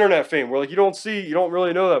pre-internet fame, where like you don't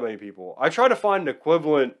really know that many people. I try to find an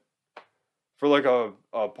equivalent for like a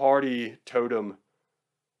party totem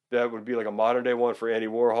that would be like a modern day one for Andy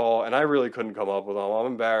Warhol, and I really couldn't come up with them. I'm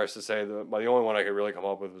embarrassed to say that the only one I could really come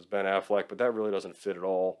up with was Ben Affleck, but that really doesn't fit at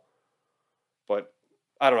all. But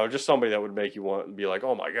I don't know, just somebody that would make you want to be like,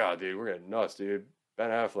 oh my god, dude, we're getting nuts, dude. Ben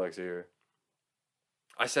Affleck's here.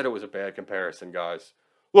 I said it was a bad comparison, guys.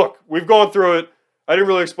 Look, we've gone through it. I didn't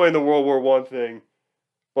really explain the World War I thing,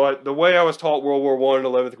 but the way I was taught World War I in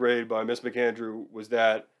 11th grade by Miss McAndrew was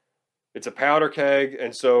that it's a powder keg,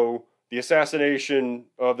 and so the assassination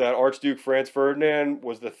of that Archduke Franz Ferdinand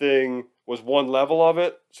was one level of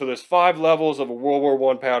it. So there's 5 levels of a World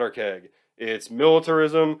War I powder keg. It's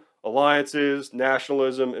militarism, alliances,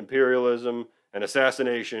 nationalism, imperialism, and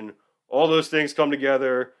assassination. All those things come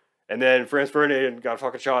together, and then Franz Ferdinand got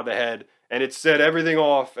fucking shot in the head, and it set everything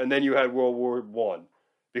off, and then you had World War I.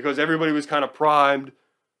 Because everybody was kind of primed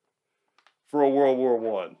for a World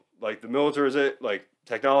War I. Like the military, like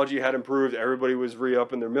technology had improved. Everybody was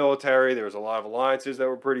re-upping their military. There was a lot of alliances that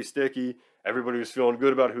were pretty sticky. Everybody was feeling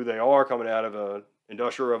good about who they are coming out of an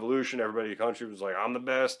industrial revolution. Everybody in the country was like, I'm the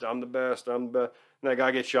best, I'm the best, I'm the best. And that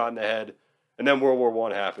guy gets shot in the head. And then World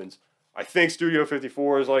War I happens. I think Studio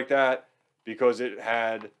 54 is like that because it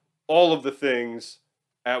had all of the things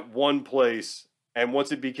at one place. And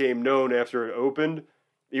once it became known after it opened,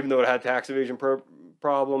 even though it had tax evasion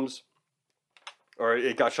problems, or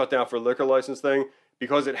it got shut down for a liquor license thing,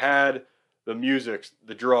 because it had the music,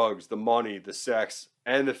 the drugs, the money, the sex,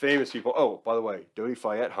 and the famous people. Oh, by the way, Dodi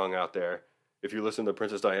Fayed hung out there. If you listen to the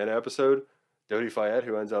Princess Diana episode, Dodi Fayed,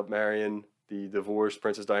 who ends up marrying the divorced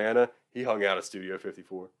Princess Diana, he hung out at Studio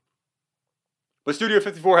 54. But Studio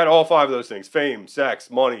 54 had all 5 of those things: fame, sex,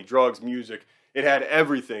 money, drugs, music. It had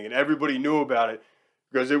everything, and everybody knew about it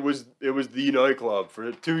because it was the nightclub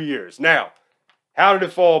for 2 years. Now, how did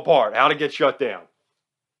it fall apart? How did it get shut down?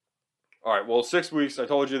 All right, well, 6 weeks, I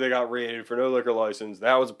told you they got raided for no liquor license.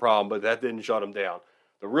 That was a problem, but that didn't shut them down.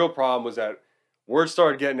 The real problem was that word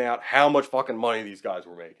started getting out how much fucking money these guys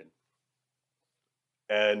were making.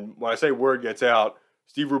 And when I say word gets out,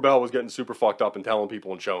 Steve Rubell was getting super fucked up and telling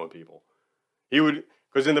people and showing people. He would,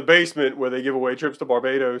 because in the basement where they give away trips to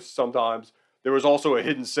Barbados sometimes, there was also a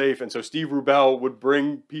hidden safe. And so Steve Rubell would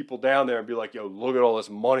bring people down there and be like, yo, look at all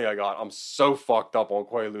this money I got. I'm so fucked up on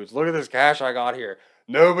Quaaludes. Look at this cash I got here.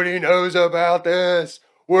 Nobody knows about this.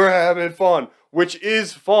 We're having fun, which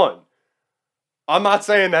is fun. I'm not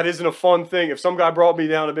saying that isn't a fun thing. If some guy brought me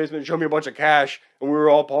down to the basement and showed me a bunch of cash and we were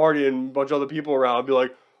all partying and a bunch of other people around, I'd be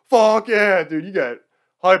like, fuck yeah, dude, you got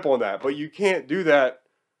hype on that. But you can't do that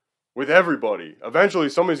with everybody. Eventually,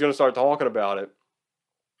 somebody's going to start talking about it.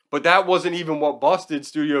 But that wasn't even what busted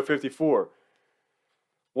Studio 54.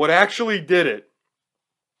 What actually did it...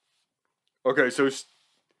 Okay, so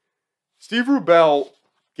Steve Rubell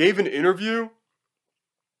gave an interview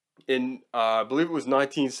in, I believe it was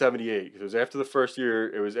 1978. It was after the first year.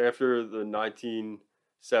 It was after the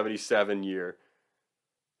 1977 year.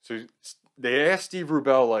 So they asked Steve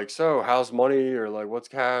Rubell, like, so how's money? Or like, what's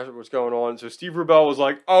cash? What's going on? So Steve Rubell was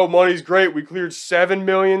like, oh, money's great. We cleared $7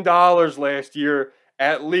 million last year,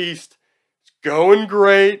 at least. It's going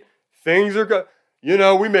great. Things are good. You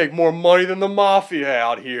know, we make more money than the mafia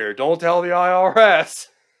out here. Don't tell the IRS.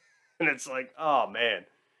 And it's like, oh, man.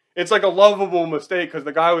 It's like a lovable mistake because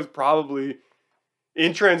the guy was probably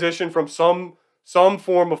in transition from some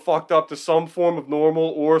form of fucked up to some form of normal,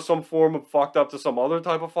 or some form of fucked up to some other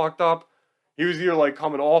type of fucked up. He was either like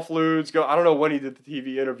coming off lewds. I don't know when he did the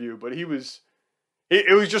TV interview, but it's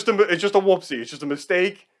just a whoopsie. It's just a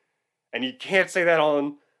mistake. And you can't say that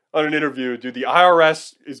on an interview. Dude, the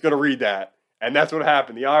IRS is going to read that. And that's what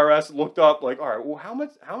happened. The IRS looked up like, all right, well, how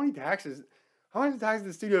many taxes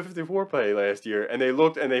did Studio 54 pay last year? And they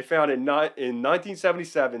looked and they found in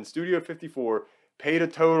 1977, Studio 54 paid a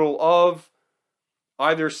total of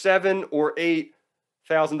either $7,000 or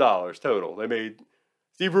 $8,000 total.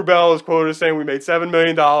 Steve Rubell is quoted as saying we made $7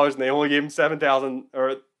 million and they only gave him $7,000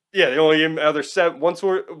 or Yeah, they only give him one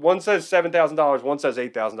says $7,000, one says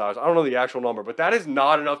 $8,000. I don't know the actual number, but that is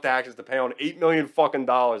not enough taxes to pay on $8 million fucking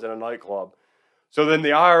dollars in a nightclub. So then the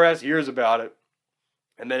IRS hears about it,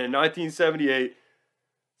 and then in 1978,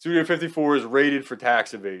 Studio 54 is raided for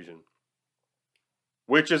tax evasion,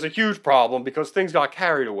 which is a huge problem because things got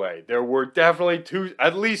carried away. There were definitely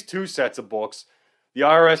at least two sets of books. The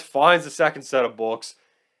IRS finds the second set of books,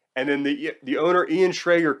 and then the owner, Ian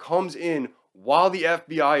Schrager, comes in while the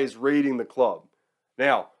FBI is raiding the club.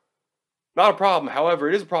 Now, not a problem. However,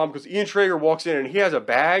 it is a problem because Ian Schrager walks in and he has a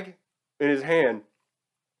bag in his hand,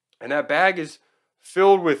 and that bag is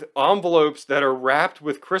filled with envelopes that are wrapped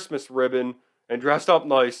with Christmas ribbon and dressed up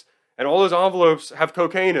nice, and all those envelopes have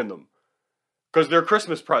cocaine in them because they're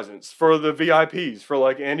Christmas presents for the VIPs, for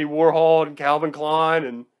like Andy Warhol and Calvin Klein,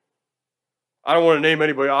 and I don't want to name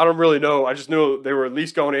anybody. I don't really know. I just knew they were at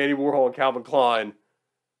least going to Andy Warhol and Calvin Klein.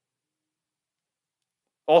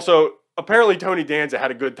 Also, apparently Tony Danza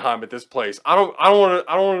had a good time at this place. I don't want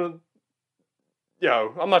to, you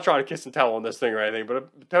know, I'm not trying to kiss and tell on this thing or anything,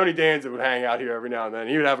 but Tony Danza would hang out here every now and then.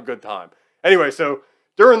 He would have a good time. Anyway, so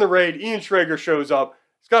during the raid, Ian Schrager shows up.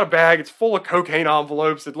 He's got a bag. It's full of cocaine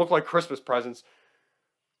envelopes that look like Christmas presents.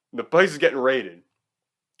 The place is getting raided.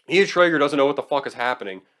 Ian Schrager doesn't know what the fuck is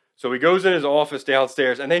happening. So he goes in his office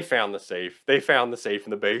downstairs, and they found the safe. They found the safe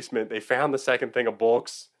in the basement. They found the second thing of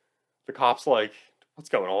books. The cop's like, what's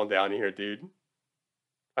going on down here, dude?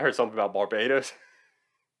 I heard something about Barbados.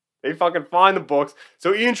 They fucking find the books.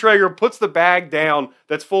 So Ian Schrager puts the bag down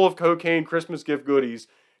that's full of cocaine Christmas gift goodies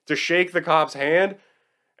to shake the cop's hand.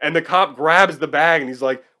 And the cop grabs the bag and he's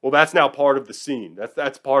like, well, that's now part of the scene.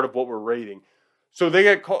 That's part of what we're raiding. So they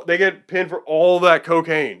get pinned for all that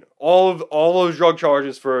cocaine, all those drug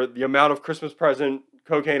charges for the amount of Christmas present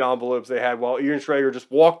cocaine envelopes they had while Ian Schrager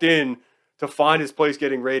just walked in to find his place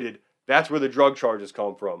getting raided. That's where the drug charges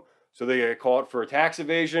come from. So they get caught for tax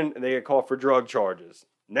evasion and they get caught for drug charges.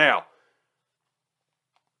 Now,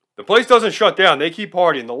 the place doesn't shut down. They keep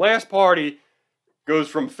partying. The last party goes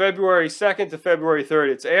from February 2nd to February 3rd.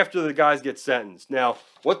 It's after the guys get sentenced. Now,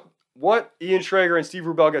 what Ian Schrager and Steve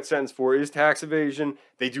Rubell get sentenced for is tax evasion.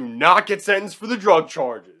 They do not get sentenced for the drug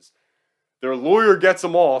charges. Their lawyer gets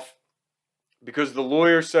them off because the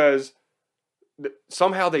lawyer says that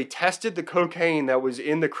somehow they tested the cocaine that was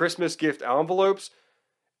in the Christmas gift envelopes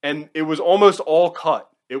and it was almost all cut.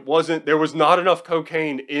 There was not enough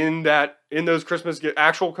cocaine in those Christmas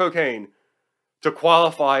actual cocaine to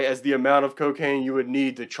qualify as the amount of cocaine you would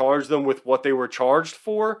need to charge them with what they were charged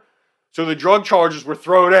for. So the drug charges were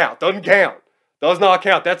thrown out. Doesn't count. Does not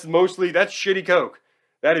count. That's shitty coke.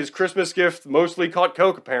 That is Christmas gift, mostly cut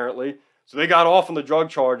coke apparently. So they got off on the drug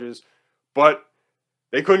charges, but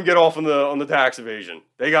they couldn't get off on the tax evasion.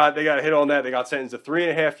 They got a hit on that. They got sentenced to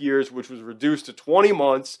 3.5 years, which was reduced to 20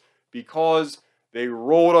 months because they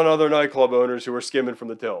rolled on other nightclub owners who were skimming from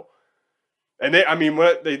the till. And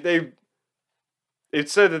it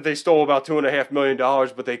said that they stole about $2.5 million,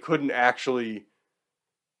 but they couldn't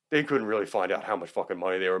really find out how much fucking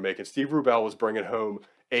money they were making. Steve Rubell was bringing home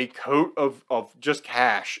a coat of just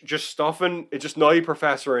cash, just stuffing, just Nutty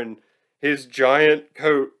Professor in his giant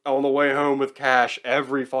coat on the way home with cash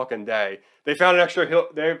every fucking day. They found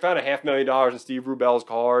 $500,000 in Steve Rubell's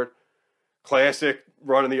card. Classic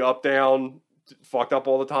running the up down, fucked up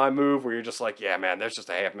all the time move where you're just like, yeah, man, there's just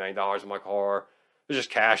 $500,000 in my car. There's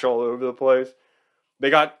just cash all over the place.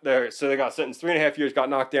 They got sentenced 3.5 years, got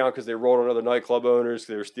knocked down because they rolled on other nightclub owners.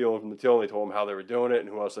 They were stealing from the till, and they told them how they were doing it and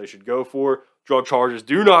who else they should go for. Drug charges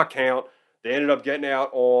do not count. They ended up getting out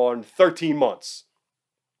on 13 months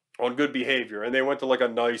on good behavior, and they went to like a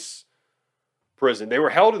nice prison. They were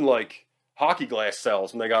held in like hockey glass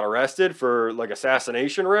cells when they got arrested for like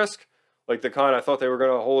assassination risk, like the kind I thought they were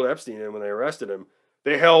going to hold Epstein in when they arrested him.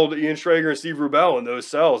 They held Ian Schrager and Steve Rubell in those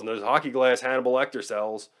cells, in those hockey glass Hannibal Lecter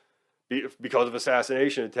cells, because of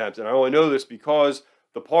assassination attempts. And I only know this because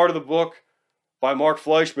the part of the book by Mark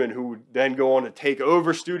Fleischman, who would then go on to take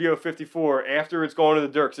over Studio 54 after it's gone to the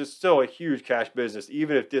dirt, 'cause it's still a huge cash business,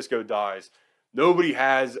 even if disco dies. Nobody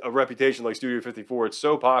has a reputation like Studio 54. It's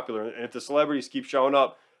so popular. And if the celebrities keep showing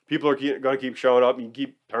up, people are going to keep showing up. And you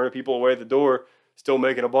keep turning people away at the door, still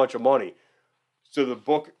making a bunch of money. So the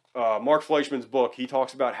book, Mark Fleischman's book, he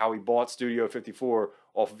talks about how he bought Studio 54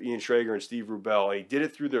 off of Ian Schrager and Steve Rubell. And he did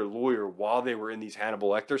it through their lawyer while they were in these Hannibal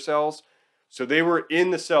Lecter cells. So they were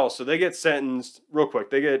in the cell. So they get sentenced real quick.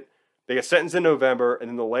 They get sentenced in November. And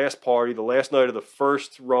then the last party, the last night of the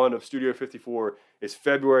first run of Studio 54 is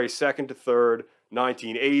February 2nd to 3rd,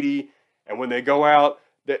 1980. And when they go out,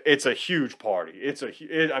 it's a huge party.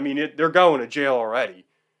 They're going to jail already.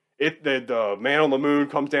 The man on the moon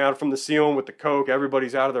comes down from the ceiling with the coke.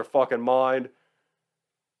 Everybody's out of their fucking mind.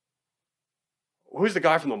 Who's the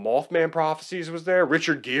guy from the Mothman Prophecies was there?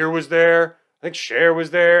 Richard Gere was there. I think Cher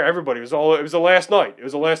was there. Everybody was all. It was the last night. It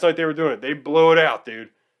was the last night they were doing it. They blew it out, dude.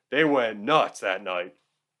 They went nuts that night.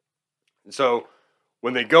 And so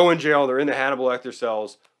when they go in jail, they're in the Hannibal Lecter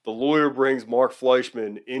cells. The lawyer brings Mark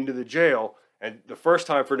Fleischman into the jail. And the first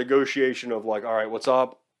time for negotiation of like, all right, what's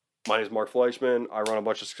up? My name is Mark Fleischman. I run a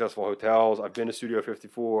bunch of successful hotels. I've been to Studio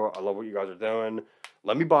 54. I love what you guys are doing.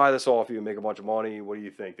 Let me buy this off you and make a bunch of money. What do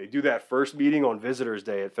you think? They do that first meeting on Visitors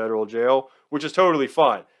Day at federal jail, which is totally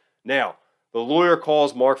fine. Now, the lawyer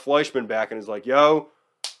calls Mark Fleischman back and is like, yo,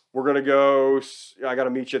 we're going to go. I got to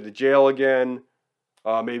meet you at the jail again.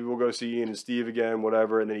 Maybe we'll go see Ian and Steve again,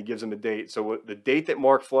 whatever. And then he gives him a date. So the date that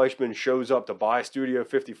Mark Fleischman shows up to buy Studio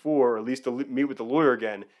 54, or at least to meet with the lawyer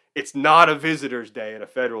again, it's not a Visitors Day at a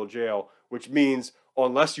federal jail, which means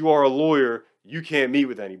unless you are a lawyer, you can't meet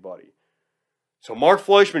with anybody. So Mark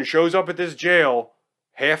Fleischman shows up at this jail,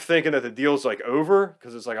 half thinking that the deal's like over,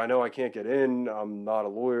 because it's like, I know I can't get in. I'm not a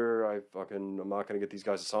lawyer. I'm not going to get these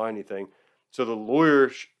guys to sign anything. So the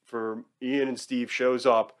lawyer for Ian and Steve shows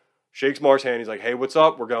up, shakes Mark's hand. He's like, hey, what's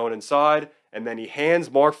up? We're going inside. And then he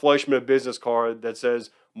hands Mark Fleischman a business card that says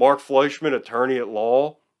Mark Fleischman, attorney at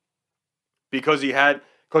law, because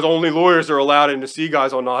only lawyers are allowed in to see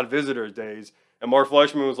guys on non-visitors days. And Mark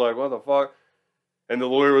Fleischman was like, what the fuck? And the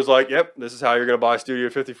lawyer was like, yep, this is how you're going to buy Studio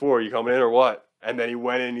 54. Are you coming in or what? And then he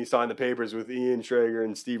went in and he signed the papers with Ian Schrager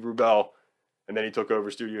and Steve Rubel. And then he took over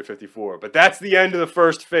Studio 54. But that's the end of the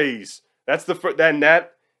first phase. That's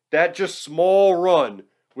that just small run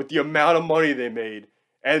with the amount of money they made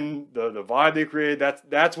and the vibe they created.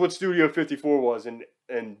 That's what Studio 54 was.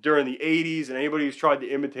 And during the 80s, and anybody who's tried to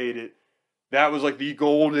imitate it, that was like the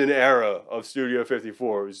golden era of Studio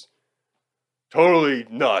 54. It was totally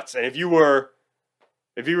nuts. And if you were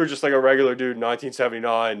just like a regular dude in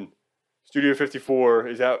 1979, Studio 54,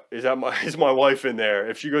 is my wife in there?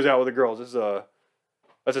 If she goes out with the girls,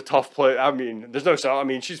 that's a tough play. I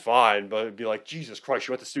mean, she's fine, but it'd be like, Jesus Christ,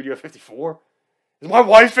 she went to Studio 54? Is my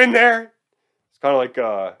wife in there? It's kind of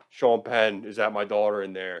like Sean Penn, is that my daughter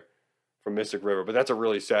in there from Mystic River? But that's a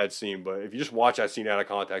really sad scene. But if you just watch that scene out of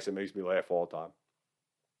context, it makes me laugh all the time.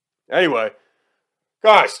 Anyway,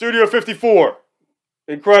 guys, Studio 54,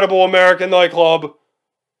 incredible American nightclub.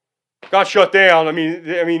 Got shut down. I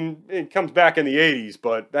mean, it comes back in the 80s,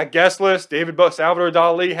 but that guest list, Salvador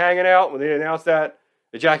Dali hanging out when they announced that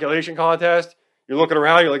ejaculation contest, you're looking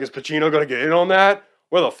around, you're like, is Pacino going to get in on that?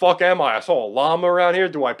 Where the fuck am I? I saw a llama around here.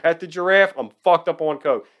 Do I pet the giraffe? I'm fucked up on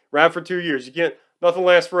coke. Ran for 2 years. Nothing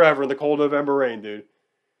lasts forever in the cold November rain, dude.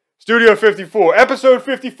 Studio 54, episode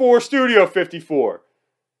 54, Studio 54.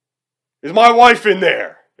 Is my wife in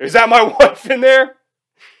there? Is that my wife in there?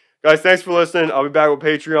 Guys, thanks for listening. I'll be back with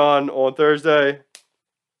Patreon on Thursday.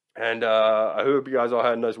 And I hope you guys all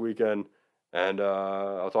had a nice weekend. And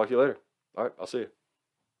I'll talk to you later. All right, I'll see you.